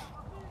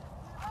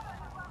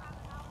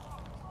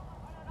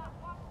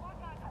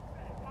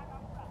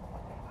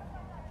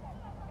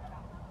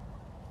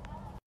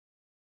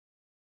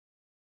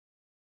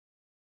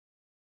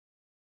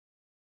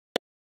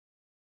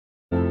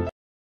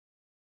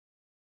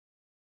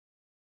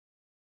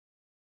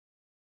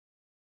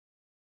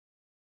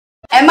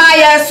 Am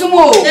I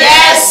sumo?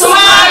 Yes,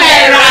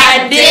 mama,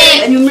 right.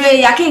 And you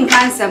may yakin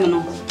cancer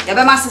no.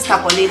 Yaba my sister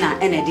Paulina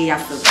and a day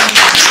after.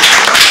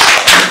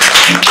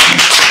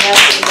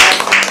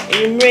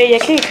 You may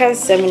yakin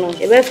cancer no.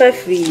 Yaba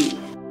free.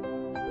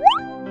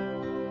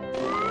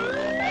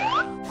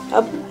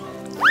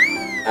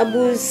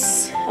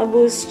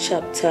 Abus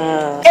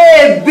chapter.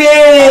 Hey,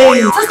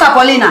 babe. Sister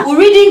Paulina, we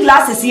reading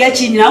glasses here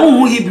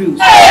China Hebrew.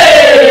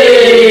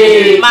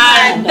 Hey,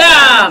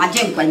 madam.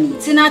 Ajenkwani.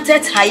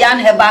 Tinatet Hayan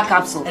herbal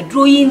capsule. A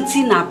drawing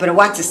tina per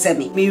what to send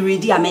me. Me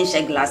ready I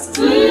mention glasses.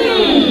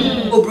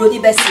 Obroni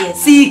Bessie.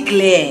 See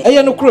clear.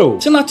 Hey, no crow.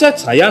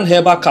 Tinatet Hayan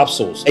herbal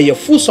capsules. A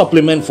full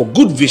supplement for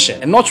good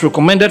vision and not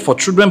recommended for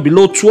children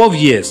below 12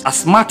 years,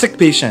 asthmatic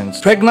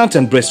patients, pregnant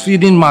and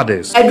breastfeeding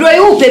mothers. A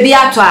drawing baby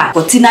atwa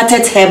for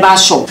Tinatet herbal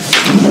shop.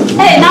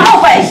 Hey,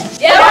 now wait.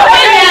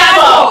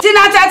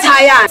 Tinatet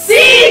Hayan.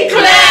 See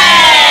clear.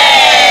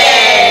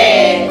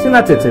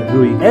 Tinatet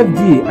Brewing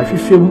FDA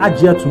ahwehwem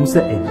agye atum se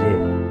eje.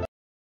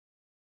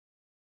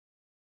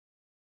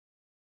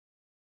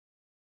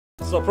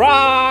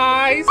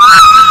 Surprise!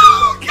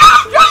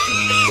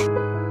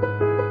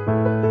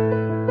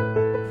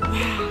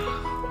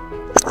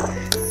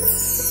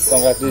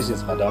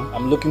 Congratulations, madam.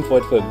 I'm looking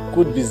forward for a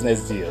good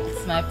business deal.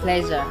 It's my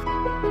pleasure.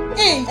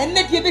 Hey, and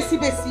let you besi.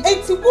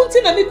 And to go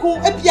to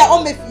Namiku, Epia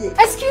on me.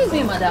 Excuse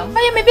me, madam.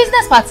 I am a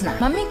business partner.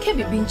 Mami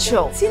kebi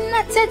bincho.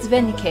 Tinatet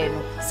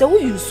venikeno. So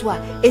we use wa.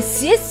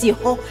 Esiesi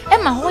ho.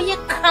 Emma hoye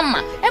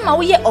kama. Emma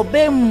hoye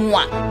obe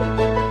mwa.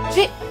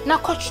 Je, na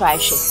ko try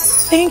she.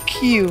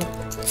 Thank you.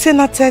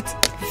 Tinatet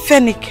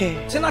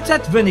Fenicare.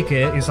 Tinatet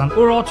Fenicare is an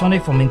oral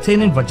tonic for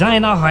maintaining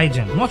vaginal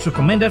hygiene. Not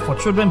recommended for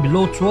children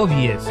below 12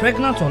 years.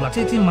 Pregnant or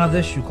lactating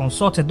mothers should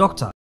consult a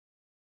doctor.